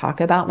 I can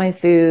talk about my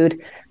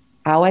food,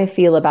 how I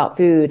feel about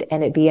food,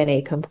 and it be in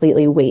a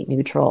completely weight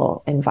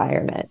neutral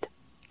environment.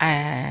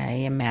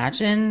 I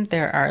imagine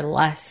there are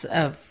less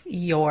of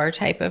your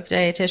type of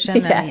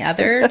dietitian than the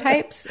other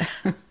types.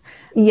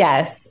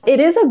 Yes, it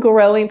is a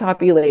growing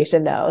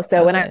population though.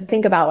 So when I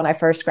think about when I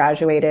first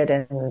graduated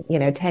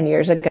and, 10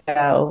 years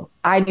ago,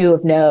 I knew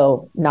of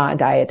no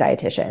non-diet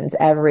dietitians.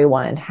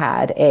 Everyone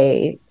had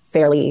a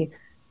fairly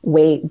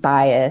weight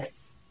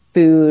bias,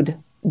 food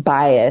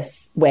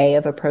bias way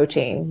of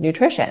approaching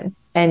nutrition.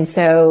 And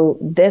so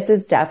this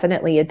is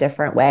definitely a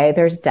different way.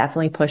 There's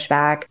definitely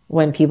pushback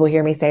when people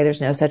hear me say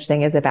there's no such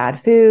thing as a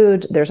bad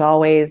food. There's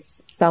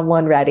always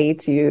someone ready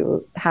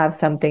to have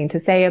something to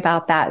say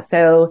about that.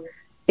 So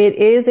it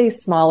is a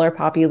smaller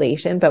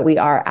population, but we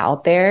are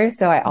out there.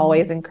 So I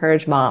always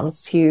encourage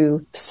moms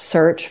to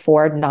search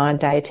for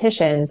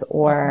non-dietitians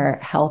or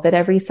health at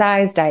every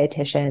size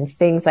dietitians,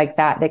 things like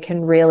that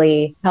can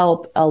really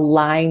help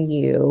align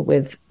you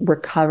with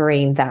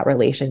recovering that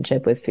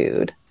relationship with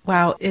food.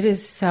 Wow, it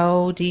is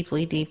so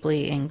deeply,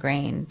 deeply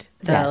ingrained,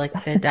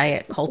 the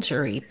diet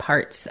culture-y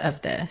parts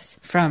of this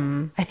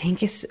from, I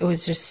think it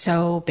was just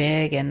so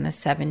big in the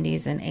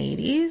 70s and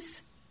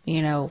 80s,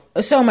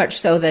 so much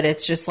so that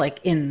it's just like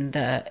in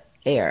the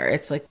air.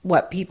 It's like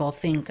what people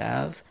think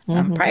of.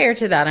 Prior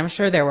to that, I'm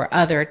sure there were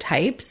other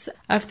types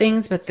of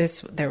things, but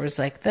there was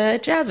like the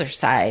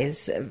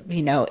jazzercise,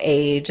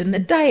 age and the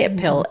diet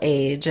pill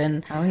age.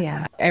 And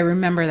I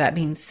remember that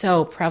being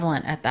so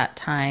prevalent at that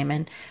time.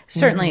 And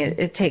certainly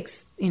it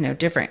takes,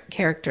 different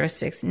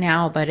characteristics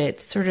now, but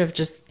it's sort of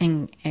just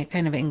kind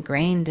of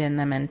ingrained in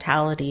the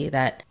mentality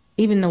that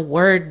even the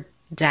word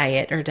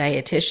diet or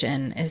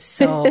dietitian is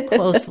so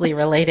closely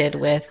related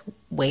with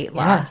weight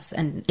loss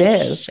and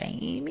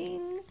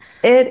shaming.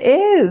 It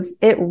is.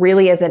 It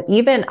really is. And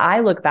even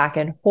I look back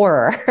in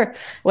horror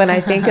when I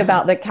think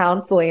about the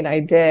counseling I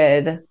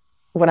did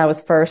when I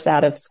was first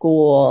out of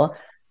school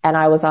and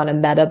I was on a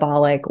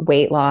metabolic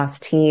weight loss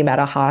team at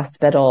a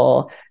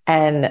hospital.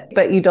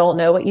 But you don't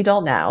know what you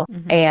don't know.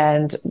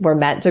 And we're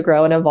meant to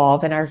grow and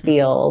evolve in our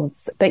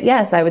fields. But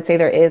yes, I would say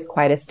there is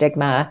quite a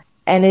stigma.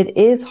 And it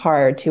is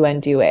hard to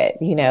undo it,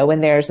 when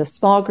there's a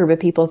small group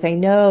of people saying,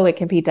 no, it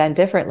can be done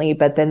differently.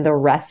 But then the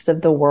rest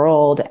of the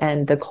world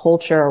and the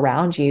culture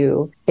around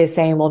you is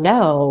saying, well,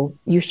 no,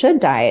 you should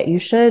diet. You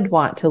should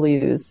want to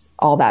lose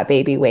all that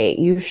baby weight.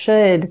 You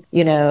should,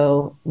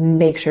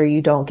 make sure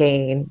you don't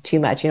gain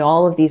too much.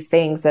 All of these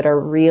things that are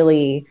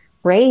really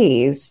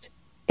raised.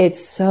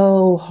 It's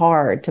so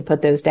hard to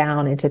put those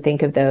down and to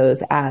think of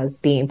those as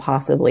being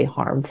possibly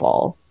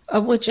harmful.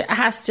 Which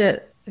has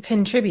to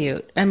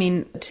contribute,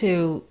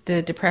 to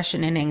the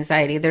depression and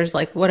anxiety. There's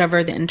like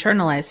whatever the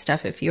internalized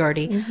stuff, if you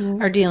already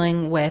are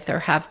dealing with or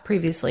have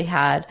previously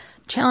had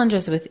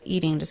challenges with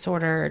eating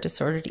disorder or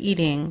disordered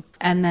eating,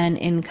 and then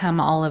in come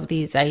all of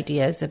these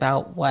ideas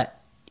about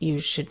what you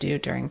should do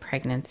during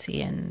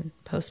pregnancy and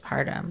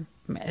postpartum.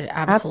 It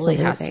absolutely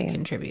has to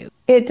contribute.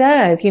 It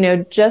does,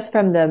 just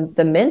from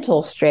the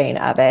mental strain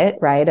of it,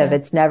 right? Of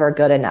it's never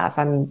good enough.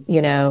 I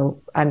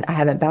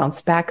haven't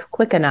bounced back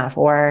quick enough,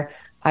 or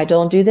I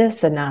don't do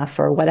this enough,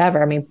 or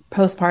whatever.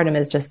 Postpartum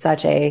is just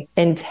such a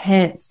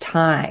intense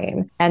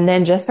time. And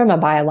then just from a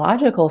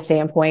biological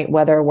standpoint,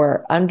 whether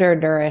we're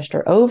undernourished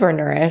or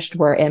overnourished,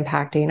 we're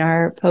impacting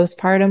our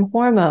postpartum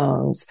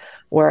hormones.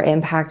 We're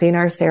impacting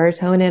our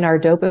serotonin, our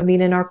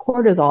dopamine, and our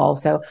cortisol.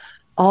 So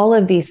all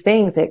of these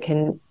things that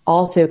can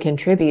also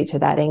contribute to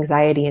that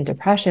anxiety and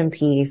depression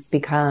piece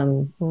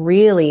become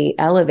really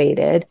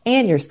elevated,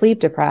 and you're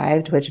sleep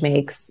deprived, which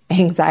makes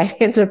anxiety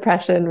and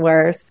depression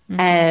worse.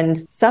 And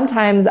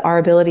sometimes our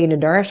ability to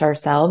nourish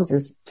ourselves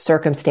is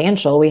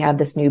circumstantial. We have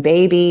this new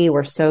baby.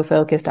 We're so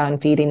focused on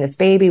feeding this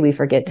baby, we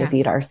forget to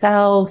feed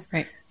ourselves.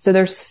 Right. So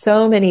there's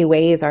so many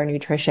ways our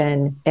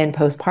nutrition in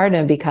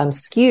postpartum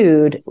becomes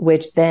skewed,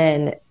 which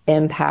then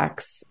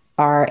impacts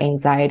our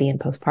anxiety in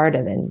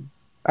postpartum and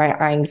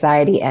our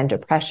anxiety and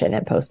depression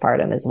in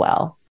postpartum as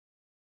well.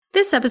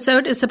 This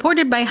episode is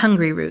supported by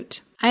Hungry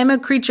Root. I am a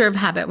creature of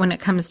habit when it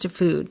comes to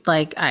food.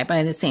 Like, I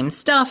buy the same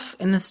stuff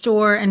in the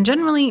store and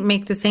generally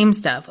make the same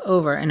stuff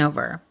over and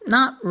over.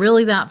 Not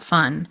really that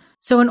fun.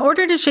 So in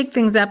order to shake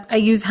things up, I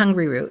use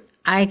Hungry Root.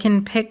 I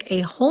can pick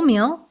a whole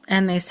meal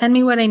and they send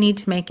me what I need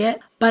to make it,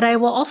 but I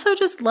will also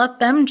just let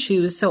them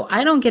choose so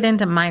I don't get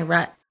into my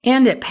rut.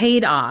 And it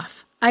paid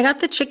off. I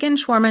got the chicken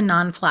shawarma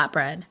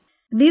non-flatbread.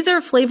 These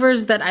are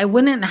flavors that I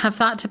wouldn't have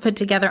thought to put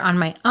together on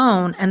my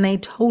own, and they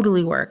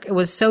totally work. It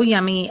was so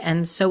yummy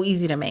and so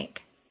easy to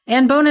make.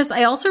 And bonus,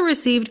 I also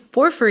received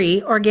for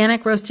free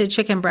organic roasted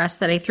chicken breasts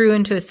that I threw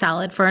into a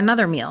salad for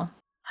another meal.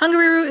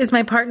 Hungry Root is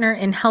my partner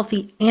in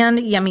healthy and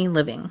yummy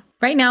living.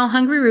 Right now,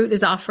 Hungry Root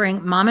is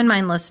offering Mom and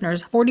Mine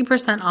listeners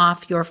 40%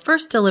 off your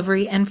first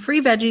delivery and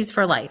free veggies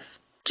for life.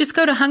 Just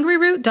go to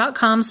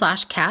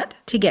hungryroot.com/cat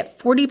to get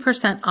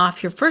 40%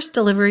 off your first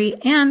delivery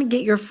and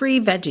get your free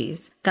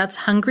veggies. That's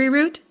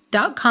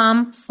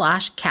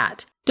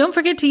hungryroot.com/cat. Don't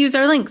forget to use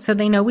our link so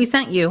they know we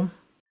sent you.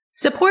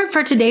 Support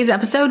for today's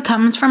episode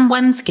comes from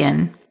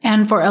OneSkin.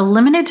 And for a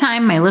limited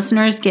time, my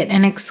listeners get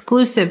an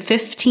exclusive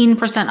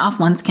 15% off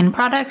OneSkin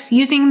products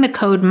using the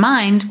code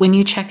MIND when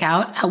you check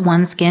out at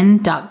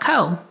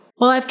oneskin.co.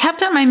 Well, I've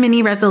kept up my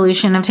mini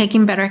resolution of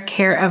taking better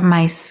care of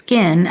my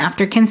skin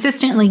after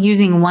consistently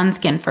using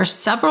OneSkin for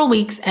several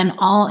weeks, and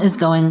all is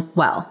going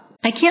well.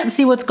 I can't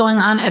see what's going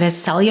on at a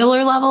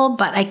cellular level,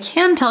 but I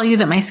can tell you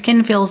that my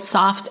skin feels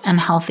soft and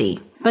healthy.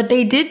 But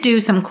they did do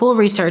some cool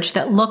research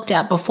that looked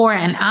at before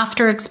and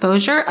after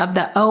exposure of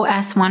the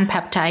OS1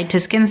 peptide to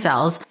skin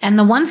cells. And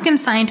the OneSkin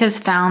scientists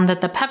found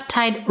that the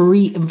peptide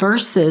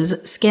reverses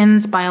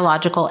skin's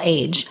biological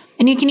age.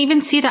 And you can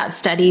even see that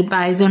study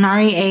by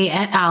Zonari A.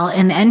 et al.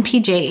 In the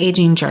NPJ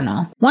Aging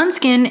Journal.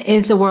 OneSkin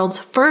is the world's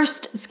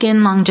first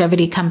skin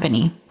longevity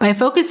company. By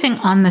focusing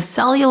on the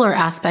cellular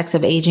aspects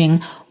of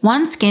aging,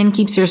 OneSkin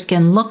keeps your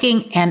skin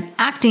looking and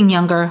acting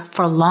younger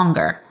for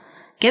longer.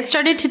 Get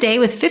started today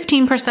with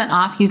 15%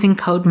 off using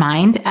code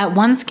MIND at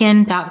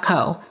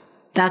oneskin.co.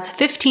 That's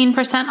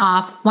 15%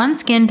 off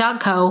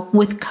oneskin.co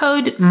with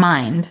code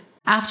MIND.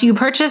 After you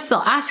purchase, they'll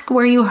ask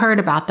where you heard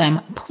about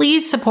them.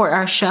 Please support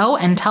our show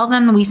and tell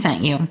them we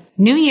sent you.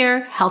 New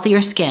year,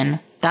 healthier skin.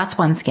 That's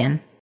OneSkin.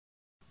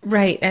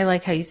 Right. I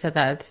like how you said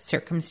that. It's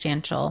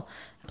circumstantial.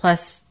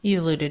 Plus, you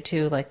alluded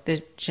to like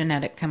the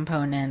genetic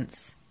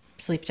components,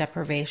 sleep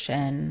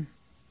deprivation,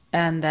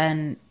 and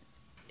then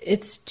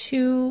it's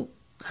too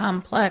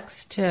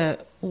complex to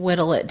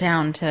whittle it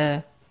down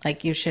to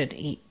like you should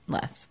eat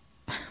less.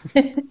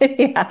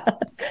 Yeah,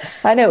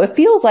 I know. It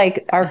feels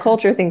like our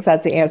culture thinks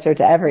that's the answer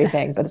to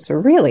everything, but it's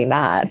really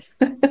not.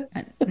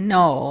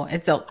 No,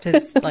 it's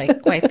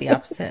like quite the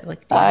opposite.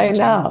 Like I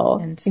know.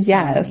 In so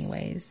many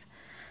ways.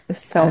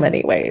 So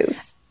many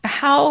ways.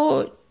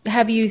 How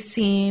have you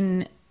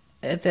seen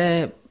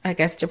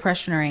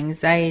depression or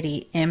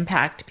anxiety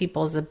impact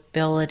people's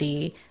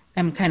ability?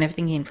 I'm kind of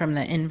thinking from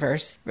the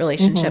inverse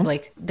relationship,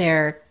 like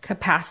their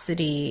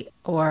capacity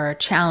or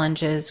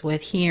challenges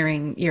with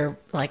hearing your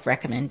like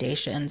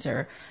recommendations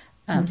or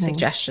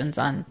suggestions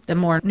on the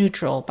more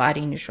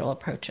body neutral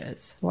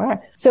approaches.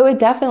 Sure. So it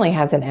definitely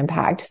has an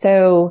impact.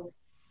 So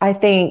I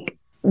think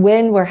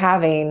when we're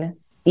having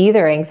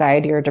either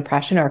anxiety or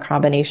depression or a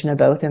combination of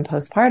both in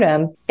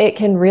postpartum, it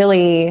can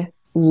really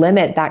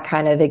limit that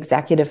kind of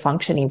executive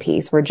functioning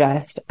piece.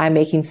 I'm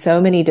making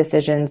so many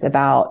decisions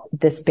about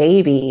this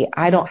baby.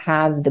 I don't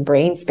have the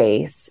brain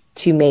space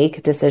to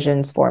make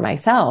decisions for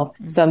myself.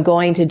 So I'm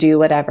going to do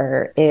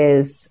whatever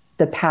is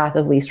the path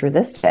of least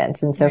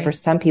resistance. And so for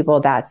some people,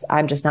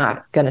 I'm just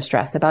not going to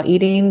stress about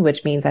eating,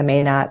 which means I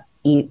may not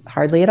eat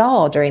hardly at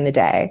all during the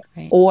day.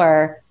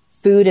 Or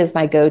food is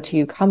my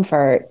go-to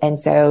comfort. And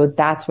so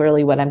that's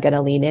really what I'm going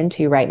to lean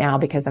into right now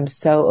because I'm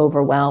so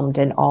overwhelmed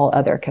in all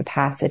other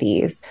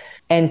capacities.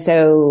 And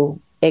so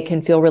it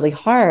can feel really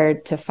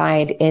hard to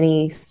find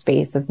any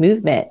space of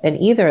movement in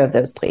either of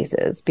those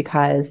places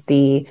because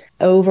the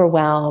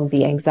overwhelm,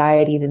 the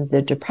anxiety,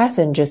 the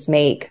depression just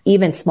make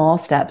even small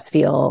steps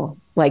feel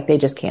like they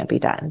just can't be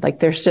done.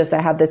 Like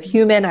I have this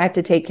human I have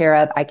to take care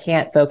of. I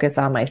can't focus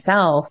on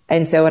myself.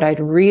 And so what I'd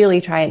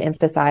really try and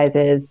emphasize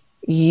is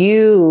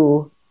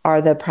you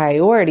are the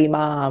priority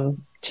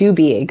mom to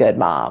be a good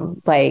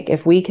mom. Like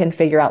if we can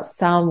figure out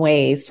some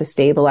ways to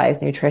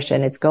stabilize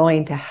nutrition, it's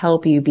going to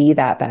help you be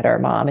that better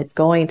mom. It's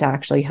going to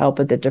actually help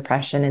with the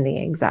depression and the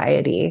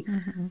anxiety.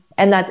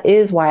 And that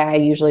is why I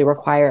usually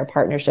require a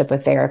partnership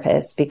with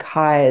therapists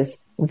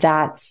because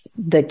that's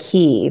the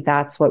key.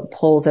 That's what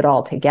pulls it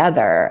all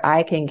together.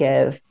 I can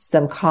give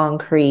some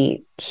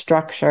concrete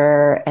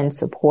structure and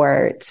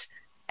support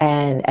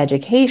and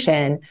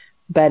education,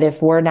 but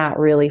if we're not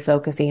really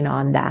focusing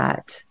on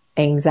that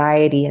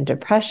anxiety and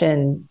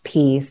depression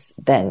piece,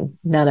 then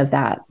none of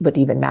that would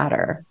even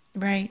matter.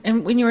 Right.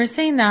 And when you were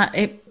saying that,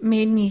 it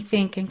made me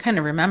think and kind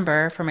of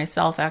remember for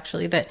myself,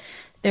 actually, that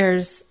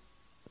there's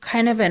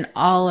kind of an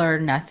all or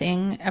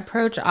nothing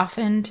approach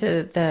often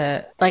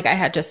to I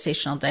had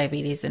gestational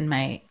diabetes in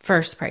my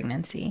first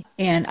pregnancy.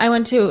 And I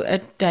went to a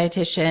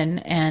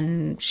dietitian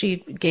and she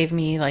gave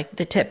me like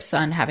the tips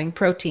on having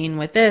protein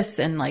with this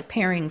and like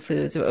pairing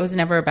foods. It was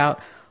never about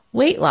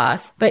weight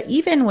loss. But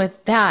even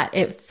with that,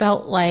 it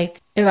felt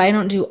like if I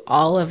don't do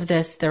all of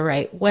this the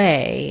right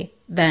way,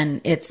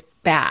 then it's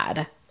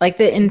bad. Like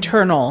the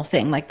internal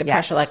thing, like the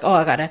pressure, like, oh,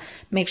 I got to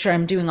make sure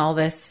I'm doing all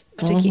this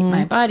to keep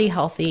my body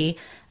healthy,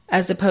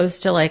 as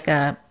opposed to like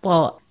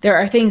well, there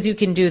are things you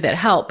can do that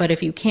help, but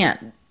if you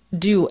can't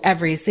do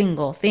every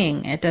single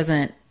thing, it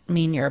doesn't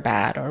mean you're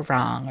bad or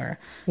wrong or,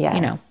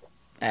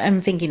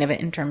 I'm thinking of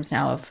it in terms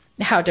now of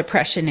how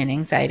depression and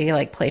anxiety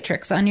like play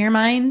tricks on your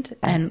mind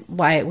and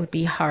why it would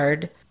be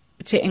hard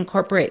to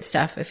incorporate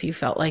stuff if you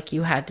felt like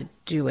you had to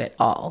do it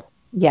all.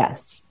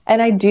 Yes.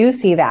 And I do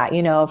see that,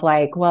 of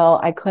like, well,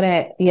 I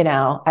couldn't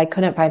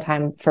find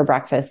time for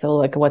breakfast. So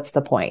like, what's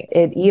the point?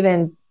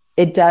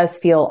 It does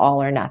feel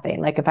all or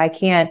nothing. Like if I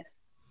can't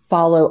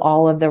follow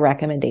all of the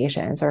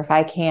recommendations or if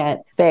I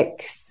can't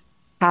fix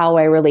how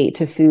I relate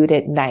to food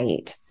at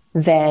night,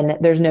 then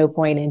there's no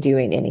point in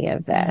doing any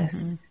of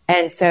this.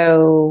 And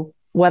so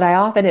what I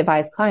often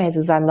advise clients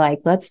is I'm like,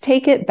 let's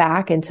take it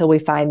back until we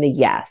find the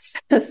yes.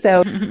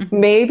 So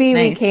maybe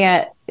we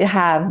can't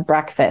have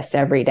breakfast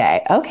every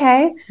day.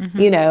 Okay.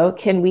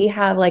 Can we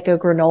have like a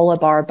granola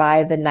bar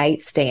by the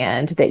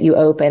nightstand that you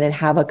open and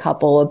have a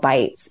couple of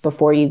bites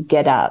before you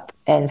get up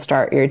and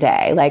start your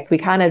day? Like we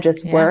kind of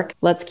just work.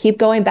 Let's keep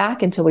going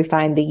back until we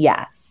find the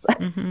yes.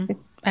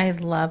 I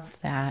love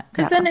that.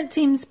 Because Yeah. then it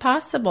seems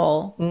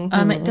possible.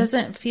 It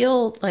doesn't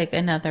feel like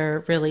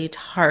another really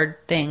hard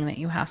thing that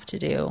you have to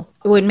do.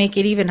 It would make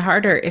it even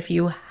harder if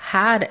you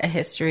had a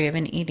history of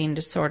an eating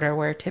disorder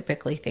where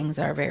typically things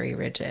are very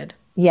rigid.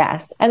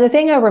 Yes. And the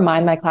thing I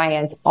remind my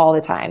clients all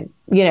the time,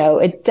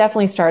 it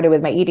definitely started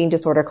with my eating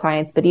disorder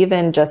clients, but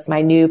even just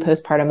my new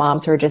postpartum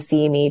moms who are just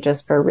seeing me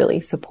just for really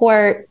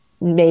support,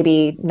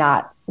 maybe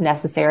not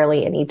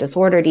necessarily any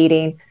disordered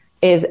eating,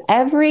 is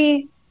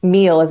every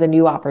meal is a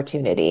new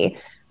opportunity.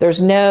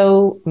 There's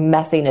no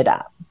messing it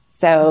up.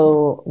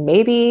 So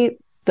maybe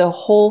the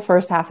whole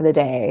first half of the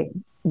day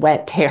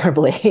went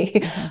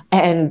terribly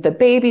and the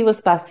baby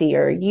was fussy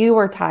or you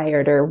were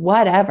tired or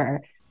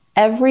whatever.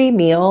 Every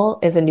meal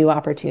is a new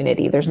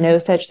opportunity. There's no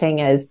such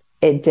thing as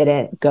it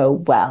didn't go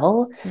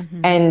well.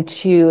 And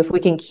if we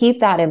can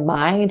keep that in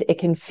mind, it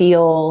can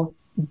feel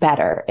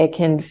better. It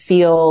can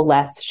feel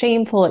less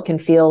shameful. It can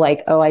feel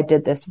like, oh, I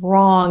did this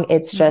wrong.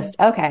 It's just,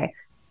 okay,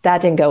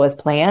 that didn't go as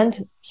planned.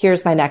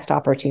 Here's my next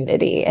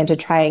opportunity. And to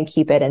try and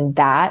keep it in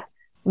that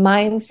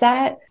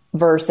mindset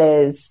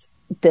versus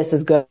this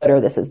is good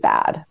or this is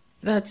bad.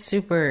 That's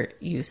super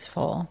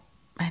useful,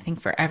 I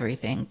think, for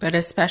everything, but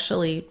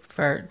especially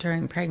for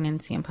during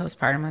pregnancy and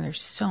postpartum where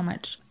there's so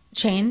much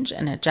change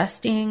and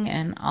adjusting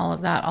and all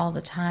of that all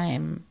the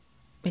time.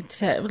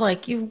 It's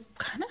like you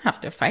kind of have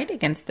to fight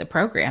against the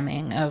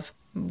programming of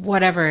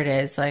whatever it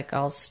is. Like,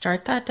 I'll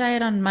start that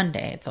diet on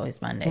Monday. It's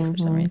always Monday for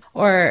some reason.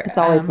 Or it's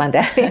always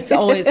Monday. It's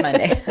always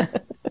Monday.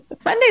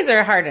 Mondays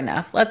are hard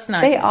enough. Let's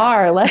not. They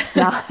are. Let's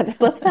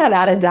not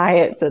add a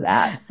diet to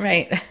that.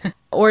 Right.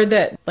 Or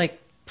the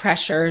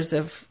pressures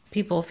of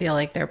people feel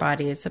like their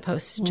body is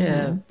supposed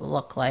to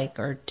look like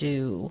or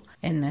do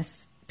in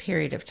this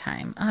period of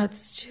time. Oh,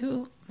 it's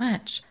too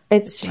much.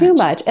 It's too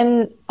much.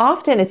 And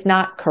often it's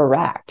not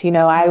correct.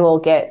 I will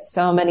get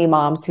so many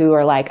moms who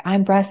are like,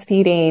 I'm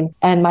breastfeeding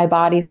and my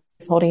body's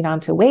holding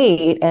on to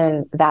weight.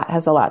 And that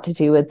has a lot to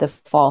do with the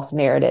false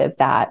narrative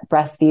that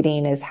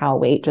breastfeeding is how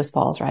weight just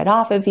falls right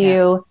off of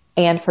you.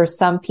 And for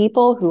some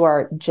people who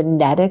are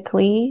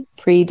genetically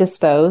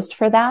predisposed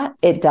for that,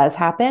 it does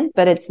happen,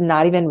 but it's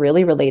not even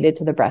really related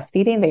to the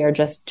breastfeeding. They are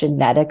just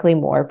genetically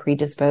more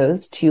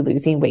predisposed to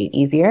losing weight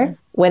easier.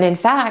 When in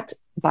fact,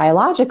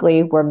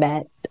 biologically,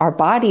 our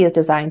body is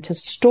designed to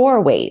store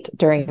weight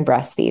during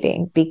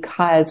breastfeeding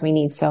because we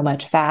need so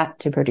much fat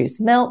to produce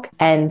milk.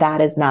 And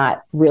that is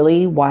not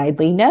really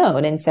widely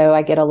known. And so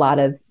I get a lot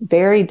of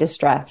very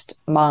distressed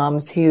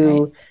moms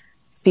who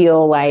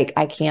feel like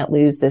I can't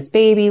lose this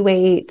baby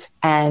weight.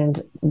 And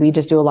we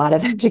just do a lot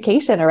of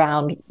education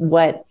around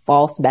what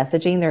false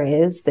messaging there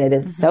is that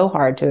is so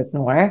hard to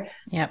ignore.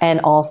 And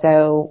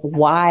also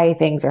why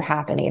things are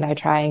happening. I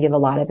try and give a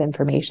lot of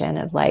information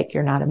of like,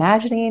 you're not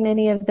imagining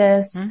any of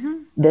this.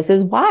 This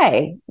is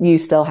why you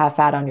still have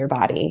fat on your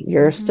body.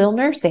 You're still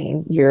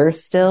nursing. You're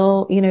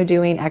still,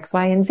 doing X,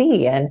 Y, and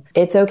Z. And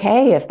it's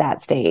okay if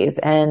that stays.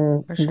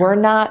 And we're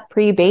not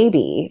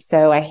pre-baby.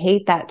 So I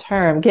hate that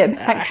term. Get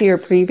back to your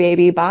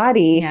pre-baby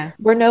body.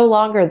 We're no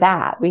longer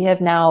that. We have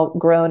now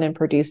grown and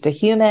produced a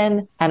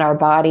human, and our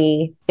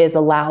body is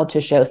allowed to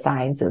show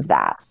signs of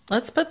that.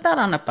 Let's put that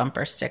on a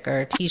bumper sticker,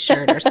 a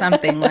t-shirt or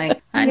something.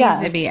 Like that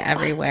needs to be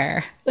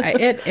everywhere.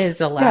 It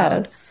is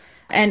allowed.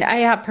 And I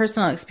have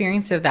personal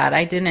experience of that.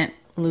 I didn't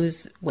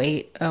lose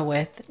weight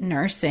with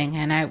nursing.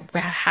 And I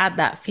had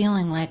that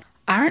feeling like,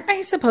 aren't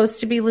I supposed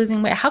to be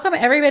losing weight? How come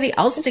everybody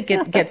else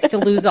gets to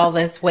lose all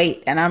this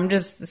weight? And I'm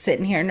just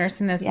sitting here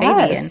nursing this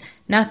baby and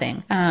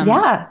nothing.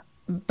 But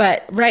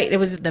it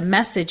was the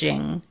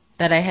messaging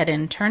that I had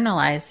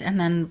internalized and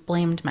then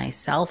blamed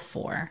myself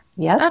for.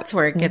 That's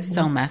where it gets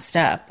so messed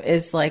up,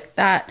 is like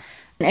that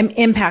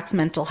impacts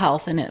mental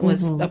health. And it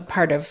was a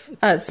part of,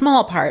 a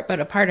small part, but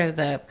a part of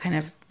the kind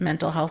of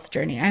mental health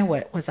journey I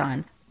was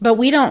on. But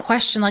we don't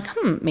question like,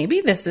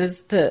 maybe this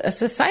is a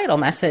societal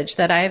message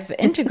that I've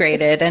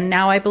integrated and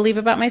now I believe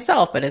about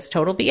myself, but it's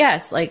total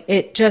BS. Like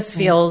it just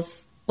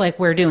feels like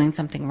we're doing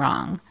something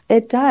wrong.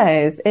 It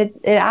does. It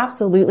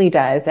absolutely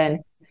does.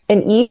 And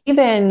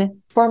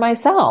even for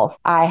myself,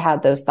 I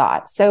had those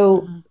thoughts.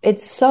 So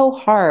it's so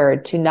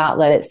hard to not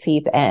let it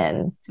seep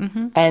in.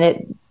 And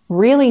it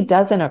really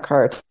doesn't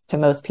occur to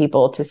most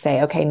people to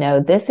say, okay,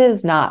 no, this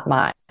is not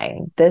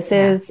mine. This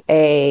is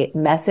a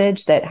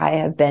message that I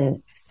have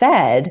been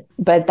fed,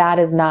 but that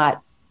is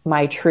not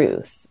my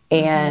truth.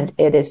 And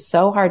it is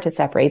so hard to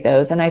separate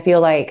those. And I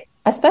feel like,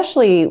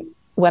 especially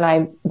when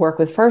I work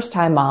with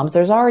first-time moms,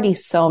 there's already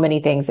so many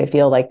things they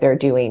feel like they're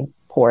doing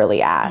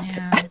poorly at.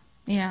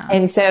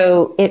 And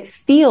so it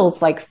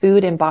feels like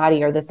food and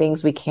body are the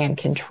things we can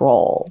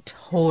control.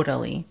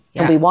 Totally.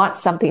 And we want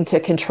something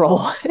to control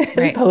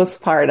in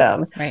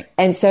postpartum.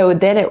 And so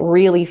then it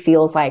really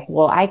feels like,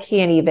 well, I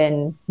can't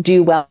even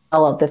do well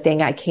of the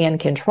thing I can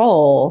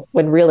control,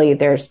 when really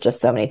there's just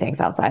so many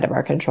things outside of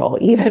our control,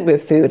 even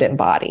with food and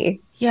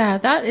body. Yeah,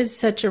 that is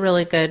such a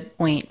really good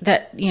point.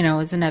 That,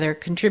 is another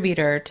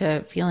contributor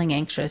to feeling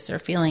anxious or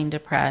feeling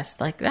depressed.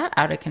 Like that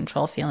out of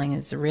control feeling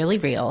is really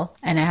real,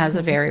 and it has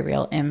a very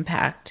real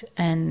impact.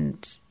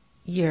 And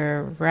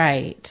you're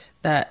right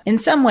that in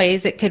some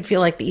ways it could feel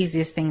like the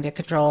easiest thing to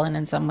control, and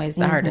in some ways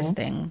the hardest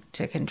thing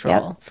to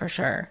control, for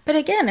sure. But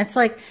again, it's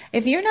like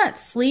if you're not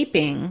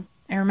sleeping,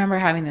 I remember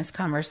having this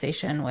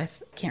conversation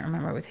with, can't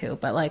remember with who,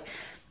 but like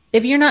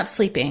if you're not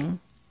sleeping,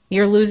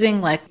 you're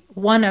losing like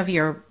one of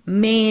your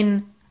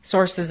main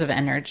sources of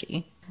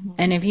energy.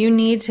 And if you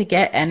need to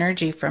get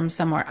energy from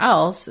somewhere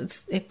else,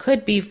 it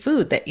could be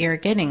food that you're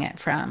getting it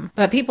from.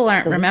 But people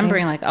aren't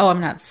remembering like, oh,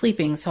 I'm not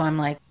sleeping, so I'm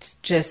like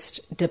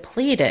just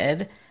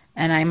depleted.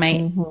 And I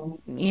might,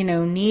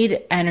 need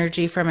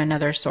energy from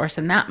another source.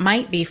 And that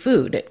might be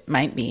food. It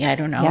might be, I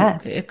don't know.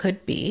 Yes. It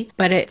could be.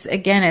 But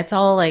it's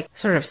all like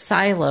sort of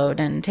siloed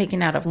and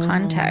taken out of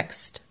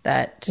context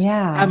that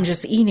I'm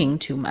just eating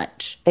too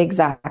much.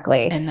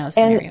 Exactly. In those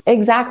scenarios.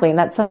 Exactly. And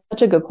that's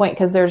such a good point,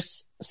 because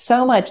there's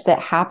so much that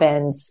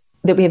happens,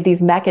 that we have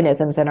these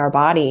mechanisms in our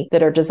body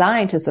that are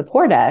designed to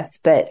support us,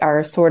 but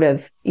are sort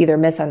of either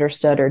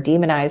misunderstood or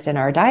demonized in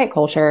our diet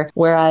culture.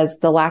 Whereas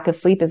the lack of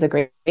sleep is a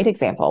great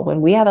example. When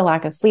we have a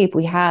lack of sleep,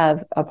 we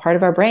have a part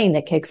of our brain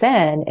that kicks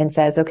in and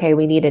says, okay,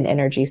 we need an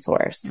energy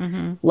source.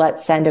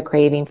 Let's send a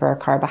craving for a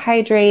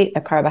carbohydrate.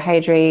 A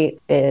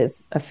carbohydrate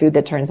is a food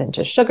that turns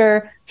into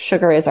sugar.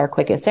 Sugar is our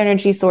quickest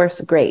energy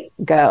source. Great.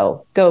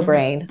 Go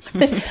brain.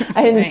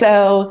 And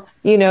so,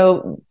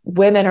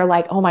 women are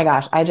like, oh my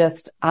gosh,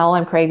 all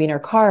I'm craving are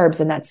carbs,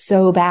 and that's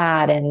so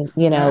bad. And,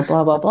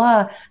 blah, blah,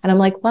 blah. And I'm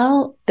like,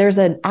 well, there's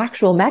an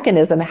actual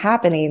mechanism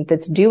happening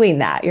that's doing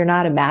that. You're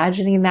not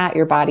imagining that.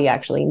 Your body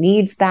actually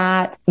needs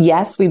that.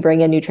 Yes, we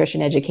bring in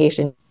nutrition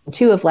education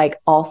too, of like,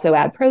 also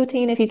add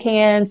protein if you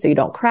can, so you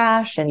don't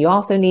crash. And you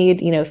also need,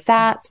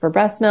 fats for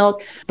breast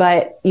milk.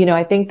 But,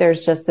 I think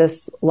there's just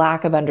this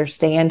lack of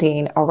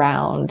understanding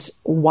around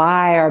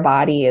why our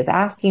body is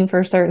asking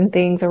for certain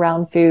things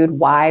around food,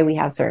 why we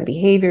have certain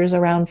behaviors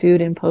around food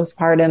in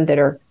postpartum that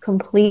are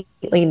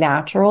completely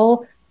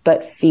natural,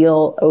 but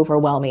feel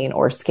overwhelming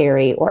or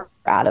scary or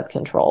out of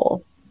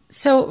control.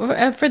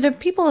 So for the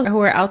people who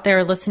are out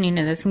there listening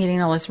to this,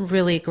 getting all this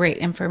really great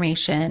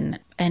information,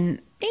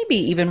 and maybe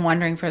even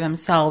wondering for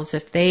themselves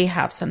if they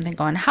have something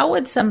going, how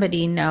would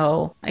somebody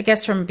know, I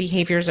guess from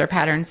behaviors or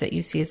patterns that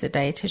you see as a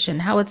dietitian,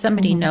 how would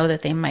somebody know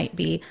that they might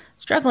be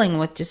struggling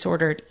with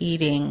disordered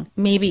eating,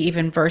 maybe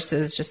even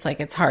versus just like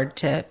it's hard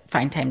to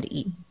find time to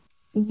eat?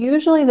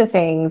 Usually the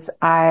things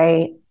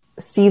I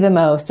see the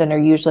most, and are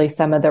usually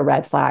some of the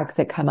red flags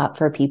that come up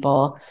for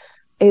people,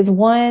 is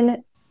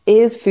one,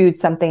 is food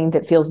something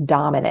that feels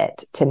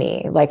dominant to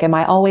me? Like, am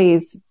I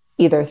always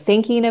either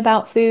thinking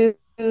about food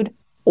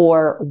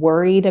or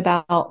worried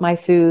about my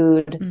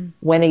food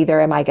when either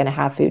am I going to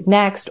have food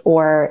next,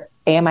 or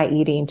am I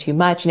eating too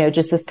much?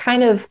 Just this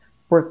kind of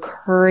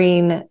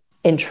recurring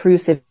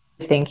intrusive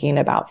thinking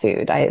about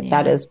food.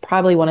 That is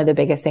probably one of the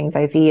biggest things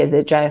I see, is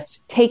it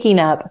just taking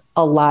up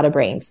a lot of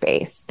brain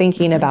space,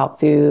 thinking about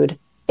food.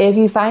 If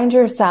you find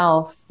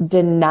yourself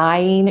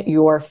denying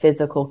your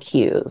physical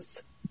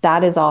cues,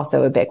 that is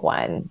also a big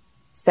one.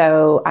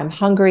 So I'm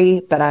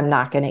hungry, but I'm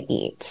not going to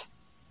eat.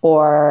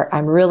 Or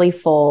I'm really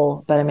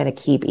full, but I'm going to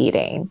keep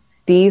eating.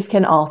 These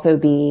can also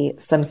be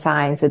some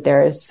signs that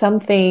there is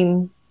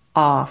something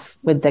off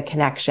with the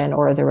connection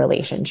or the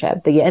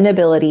relationship, the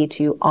inability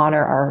to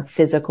honor our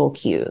physical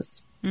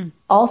cues.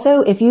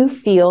 Also, if you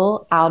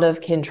feel out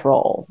of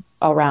control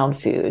around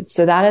food.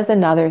 So that is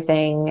another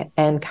thing,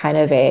 and kind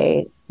of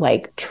a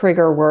like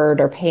trigger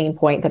word or pain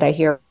point that I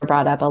hear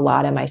brought up a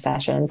lot in my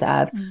sessions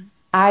of,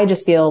 I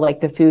just feel like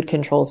the food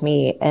controls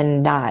me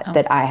and not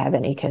that I have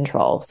any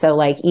control. So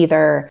like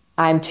either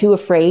I'm too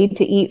afraid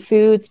to eat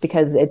foods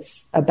because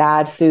it's a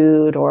bad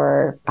food,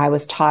 or I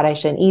was taught I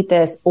shouldn't eat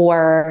this,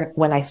 or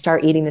when I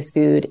start eating this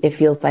food, it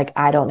feels like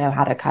I don't know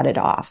how to cut it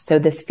off. So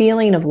this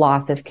feeling of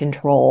loss of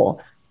control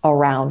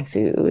around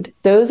food,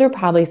 those are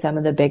probably some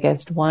of the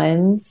biggest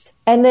ones.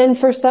 And then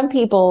for some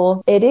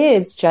people, it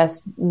is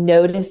just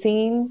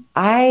noticing,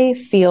 I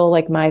feel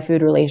like my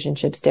food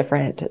relationship's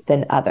different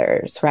than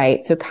others,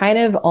 right? So kind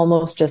of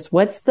almost just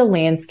what's the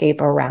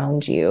landscape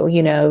around you?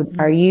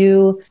 Are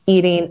you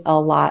eating a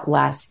lot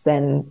less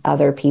than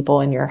other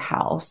people in your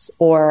house?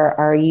 Or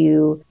are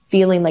you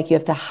feeling like you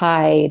have to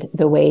hide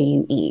the way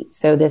you eat?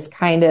 So this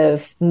kind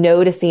of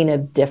noticing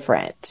of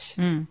different.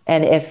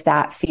 And if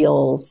that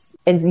feels,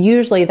 and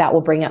usually that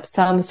will bring up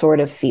some sort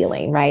of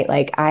feeling, right?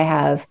 Like I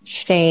have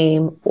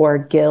shame or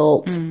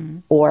guilt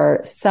or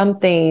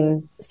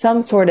something,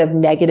 some sort of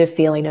negative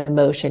feeling,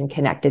 emotion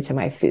connected to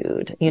my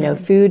food.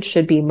 Food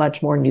should be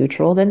much more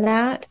neutral than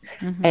that.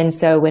 And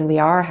so when we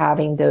are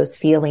having those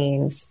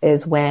feelings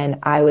is when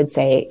I would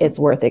say it's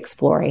worth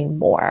exploring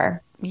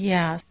more.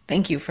 Yeah.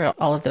 Thank you for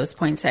all of those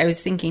points. I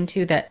was thinking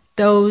too that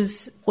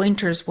those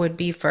pointers would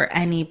be for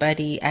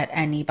anybody at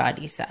any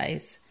body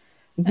size.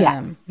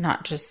 Yes.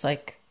 Not just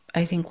like,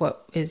 I think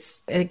what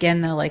is, again,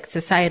 the like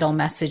societal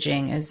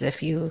messaging is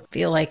if you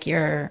feel like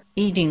you're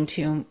eating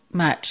too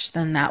much,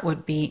 then that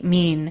would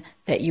mean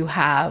that you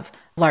have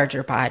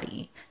larger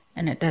body.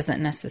 And it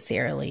doesn't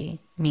necessarily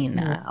mean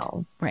that.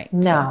 No. Right.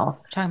 No.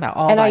 So talking about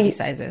all body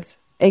sizes.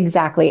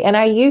 Exactly. And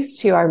I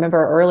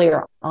remember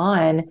earlier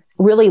on,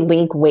 really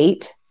link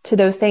weight to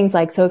those things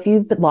like, so if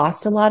you've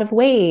lost a lot of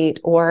weight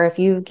or if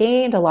you've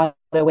gained a lot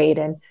of weight,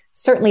 and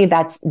certainly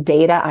that's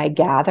data I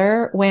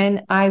gather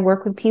when I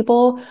work with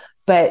people.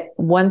 But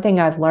one thing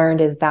I've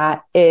learned is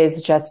that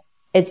is just,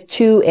 it's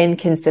too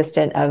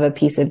inconsistent of a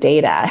piece of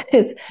data.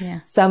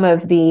 Some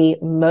of the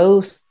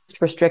most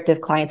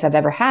restrictive clients I've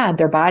ever had,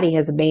 their body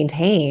has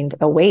maintained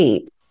a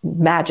weight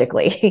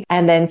magically.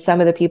 And then some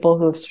of the people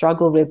who have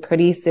struggled with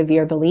pretty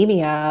severe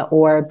bulimia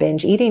or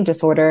binge eating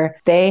disorder,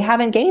 they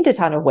haven't gained a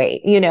ton of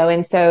weight,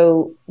 and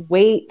so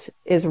weight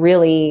is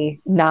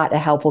really not a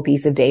helpful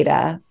piece of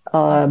data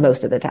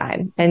most of the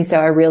time. And so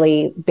I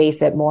really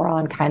base it more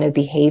on kind of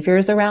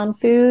behaviors around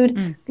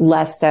food,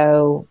 less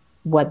so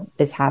what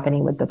is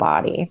happening with the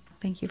body.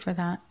 Thank you for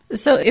that.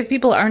 So if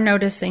people are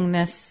noticing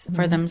this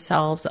for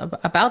themselves,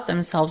 about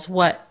themselves,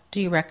 what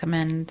do you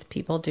recommend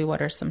people do?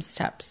 What are some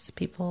steps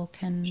people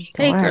can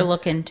take or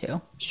look into?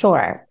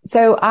 Sure.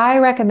 So I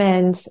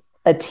recommend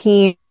a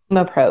team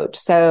approach.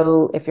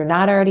 So if you're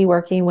not already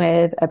working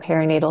with a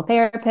perinatal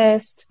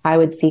therapist, I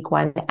would seek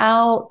one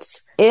out.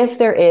 If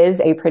there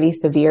is a pretty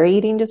severe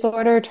eating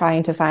disorder,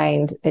 trying to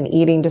find an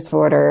eating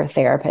disorder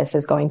therapist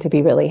is going to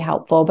be really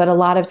helpful. But a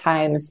lot of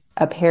times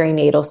a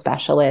perinatal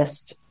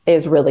specialist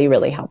is really,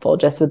 really helpful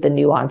just with the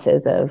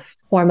nuances of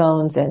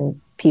hormones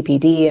and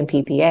PPD and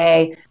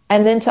PPA.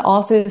 And then to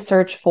also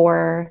search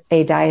for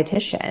a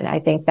dietitian. I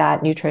think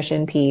that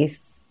nutrition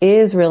piece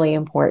is really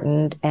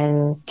important,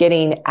 and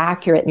getting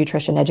accurate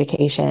nutrition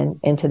education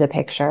into the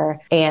picture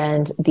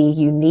and the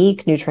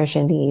unique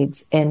nutrition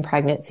needs in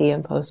pregnancy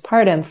and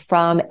postpartum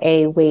from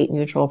a weight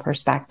neutral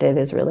perspective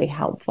is really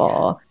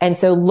helpful. And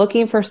so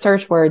looking for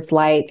search words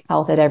like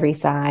health at every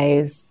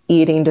size,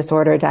 eating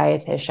disorder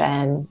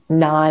dietitian,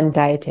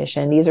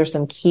 non-dietitian, these are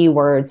some key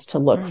words to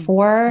look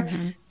for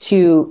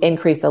to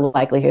increase the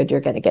likelihood you're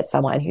going to get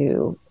someone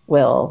who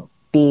will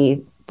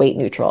be weight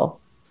neutral.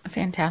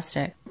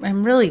 Fantastic.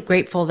 I'm really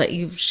grateful that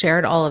you've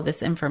shared all of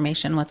this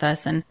information with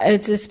us. And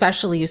it's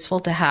especially useful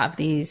to have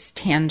these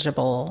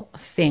tangible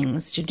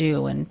things to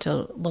do and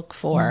to look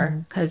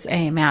for. Because I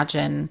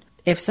imagine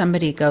if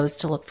somebody goes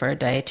to look for a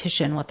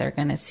dietitian, what they're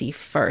going to see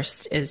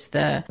first is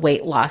the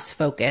weight loss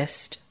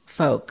focused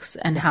folks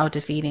and how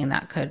defeating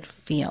that could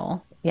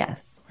feel.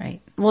 Yes.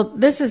 Right. Well,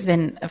 this has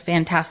been a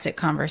fantastic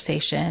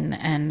conversation,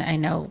 and I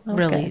know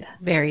really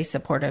very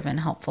supportive and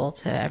helpful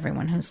to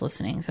everyone who's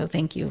listening. So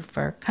thank you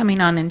for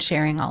coming on and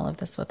sharing all of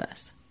this with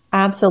us.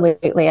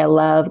 Absolutely. I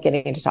love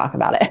getting to talk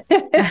about it.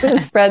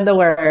 Spread the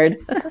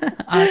word.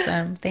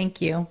 Awesome. Thank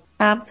you.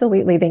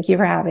 Absolutely. Thank you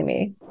for having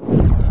me.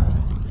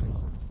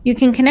 You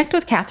can connect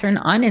with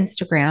Kathryn on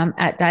Instagram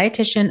at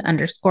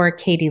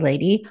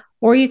dietitian_KatieLady,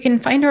 or you can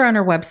find her on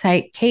her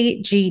website,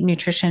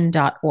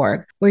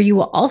 kgnutrition.org, where you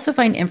will also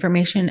find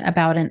information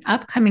about an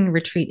upcoming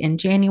retreat in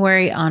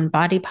January on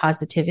body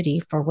positivity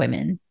for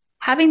women.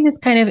 Having this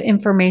kind of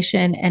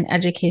information and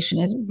education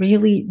is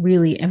really,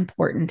 really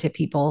important to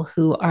people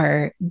who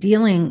are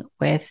dealing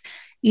with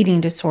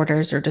eating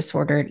disorders or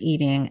disordered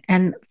eating.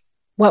 And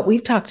what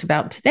we've talked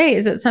about today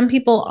is that some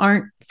people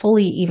aren't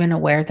fully even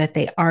aware that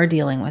they are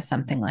dealing with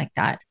something like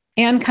that.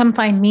 And come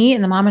find me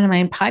in the Mom and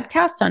Mind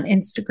podcast on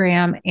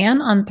Instagram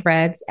and on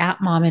Threads at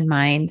Mom and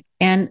Mind,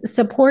 and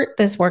support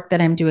this work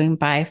that I'm doing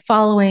by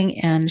following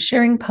and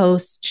sharing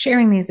posts,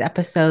 sharing these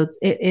episodes.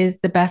 It is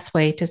the best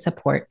way to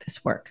support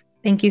this work.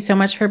 Thank you so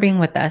much for being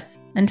with us.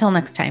 Until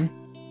next time.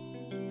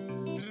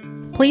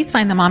 Please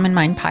find the Mom and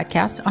Mind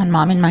podcast on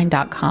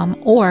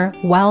momandmind.com or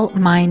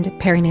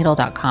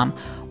wellmindperinatal.com,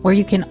 where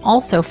you can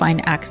also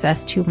find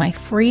access to my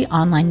free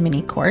online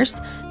mini course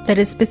that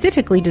is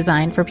specifically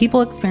designed for people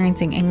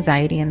experiencing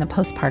anxiety in the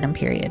postpartum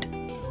period.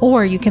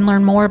 Or you can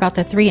learn more about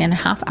the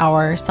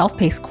 3.5-hour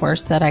self-paced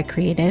course that I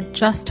created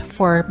just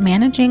for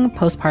managing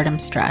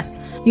postpartum stress.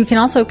 You can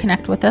also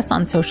connect with us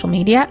on social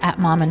media at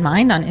Mom and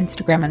Mind on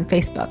Instagram and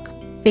Facebook.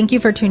 Thank you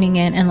for tuning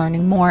in and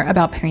learning more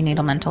about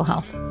perinatal mental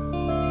health.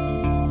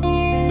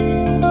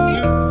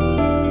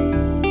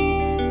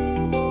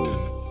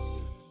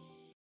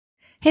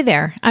 Hey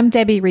there, I'm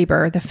Debbie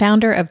Reber, the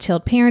founder of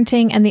Tilt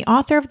Parenting and the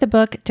author of the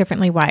book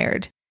Differently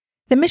Wired.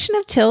 The mission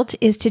of Tilt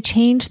is to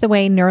change the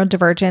way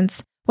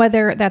neurodivergence,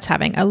 whether that's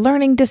having a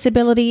learning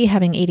disability,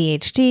 having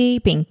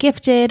ADHD, being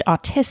gifted,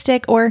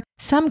 autistic, or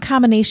some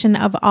combination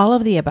of all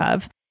of the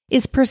above,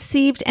 is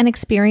perceived and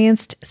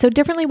experienced so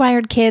differently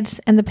wired kids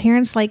and the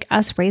parents like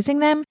us raising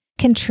them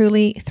can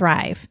truly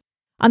thrive.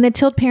 On the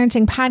Tilt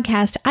Parenting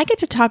podcast, I get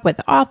to talk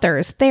with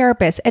authors,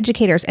 therapists,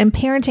 educators, and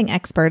parenting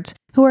experts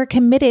who are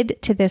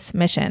committed to this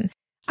mission.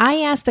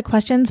 I ask the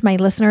questions my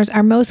listeners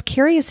are most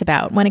curious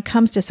about when it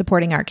comes to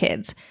supporting our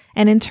kids.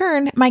 And in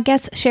turn, my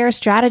guests share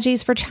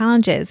strategies for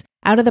challenges,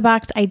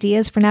 out-of-the-box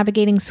ideas for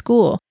navigating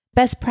school,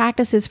 best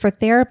practices for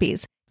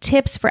therapies,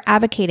 tips for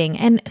advocating,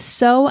 and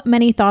so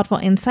many thoughtful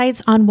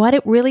insights on what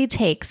it really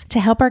takes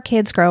to help our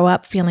kids grow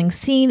up feeling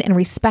seen and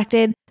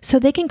respected so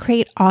they can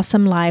create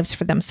awesome lives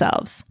for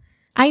themselves.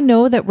 I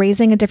know that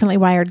raising a differently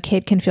wired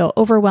kid can feel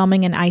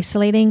overwhelming and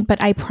isolating,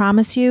 but I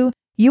promise you,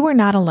 you are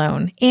not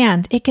alone,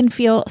 and it can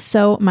feel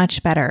so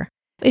much better.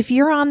 If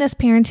you're on this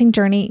parenting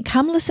journey,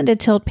 come listen to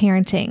Tilt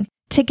Parenting.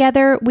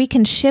 Together, we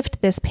can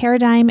shift this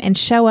paradigm and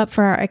show up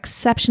for our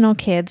exceptional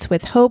kids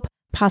with hope,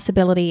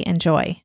 possibility, and joy.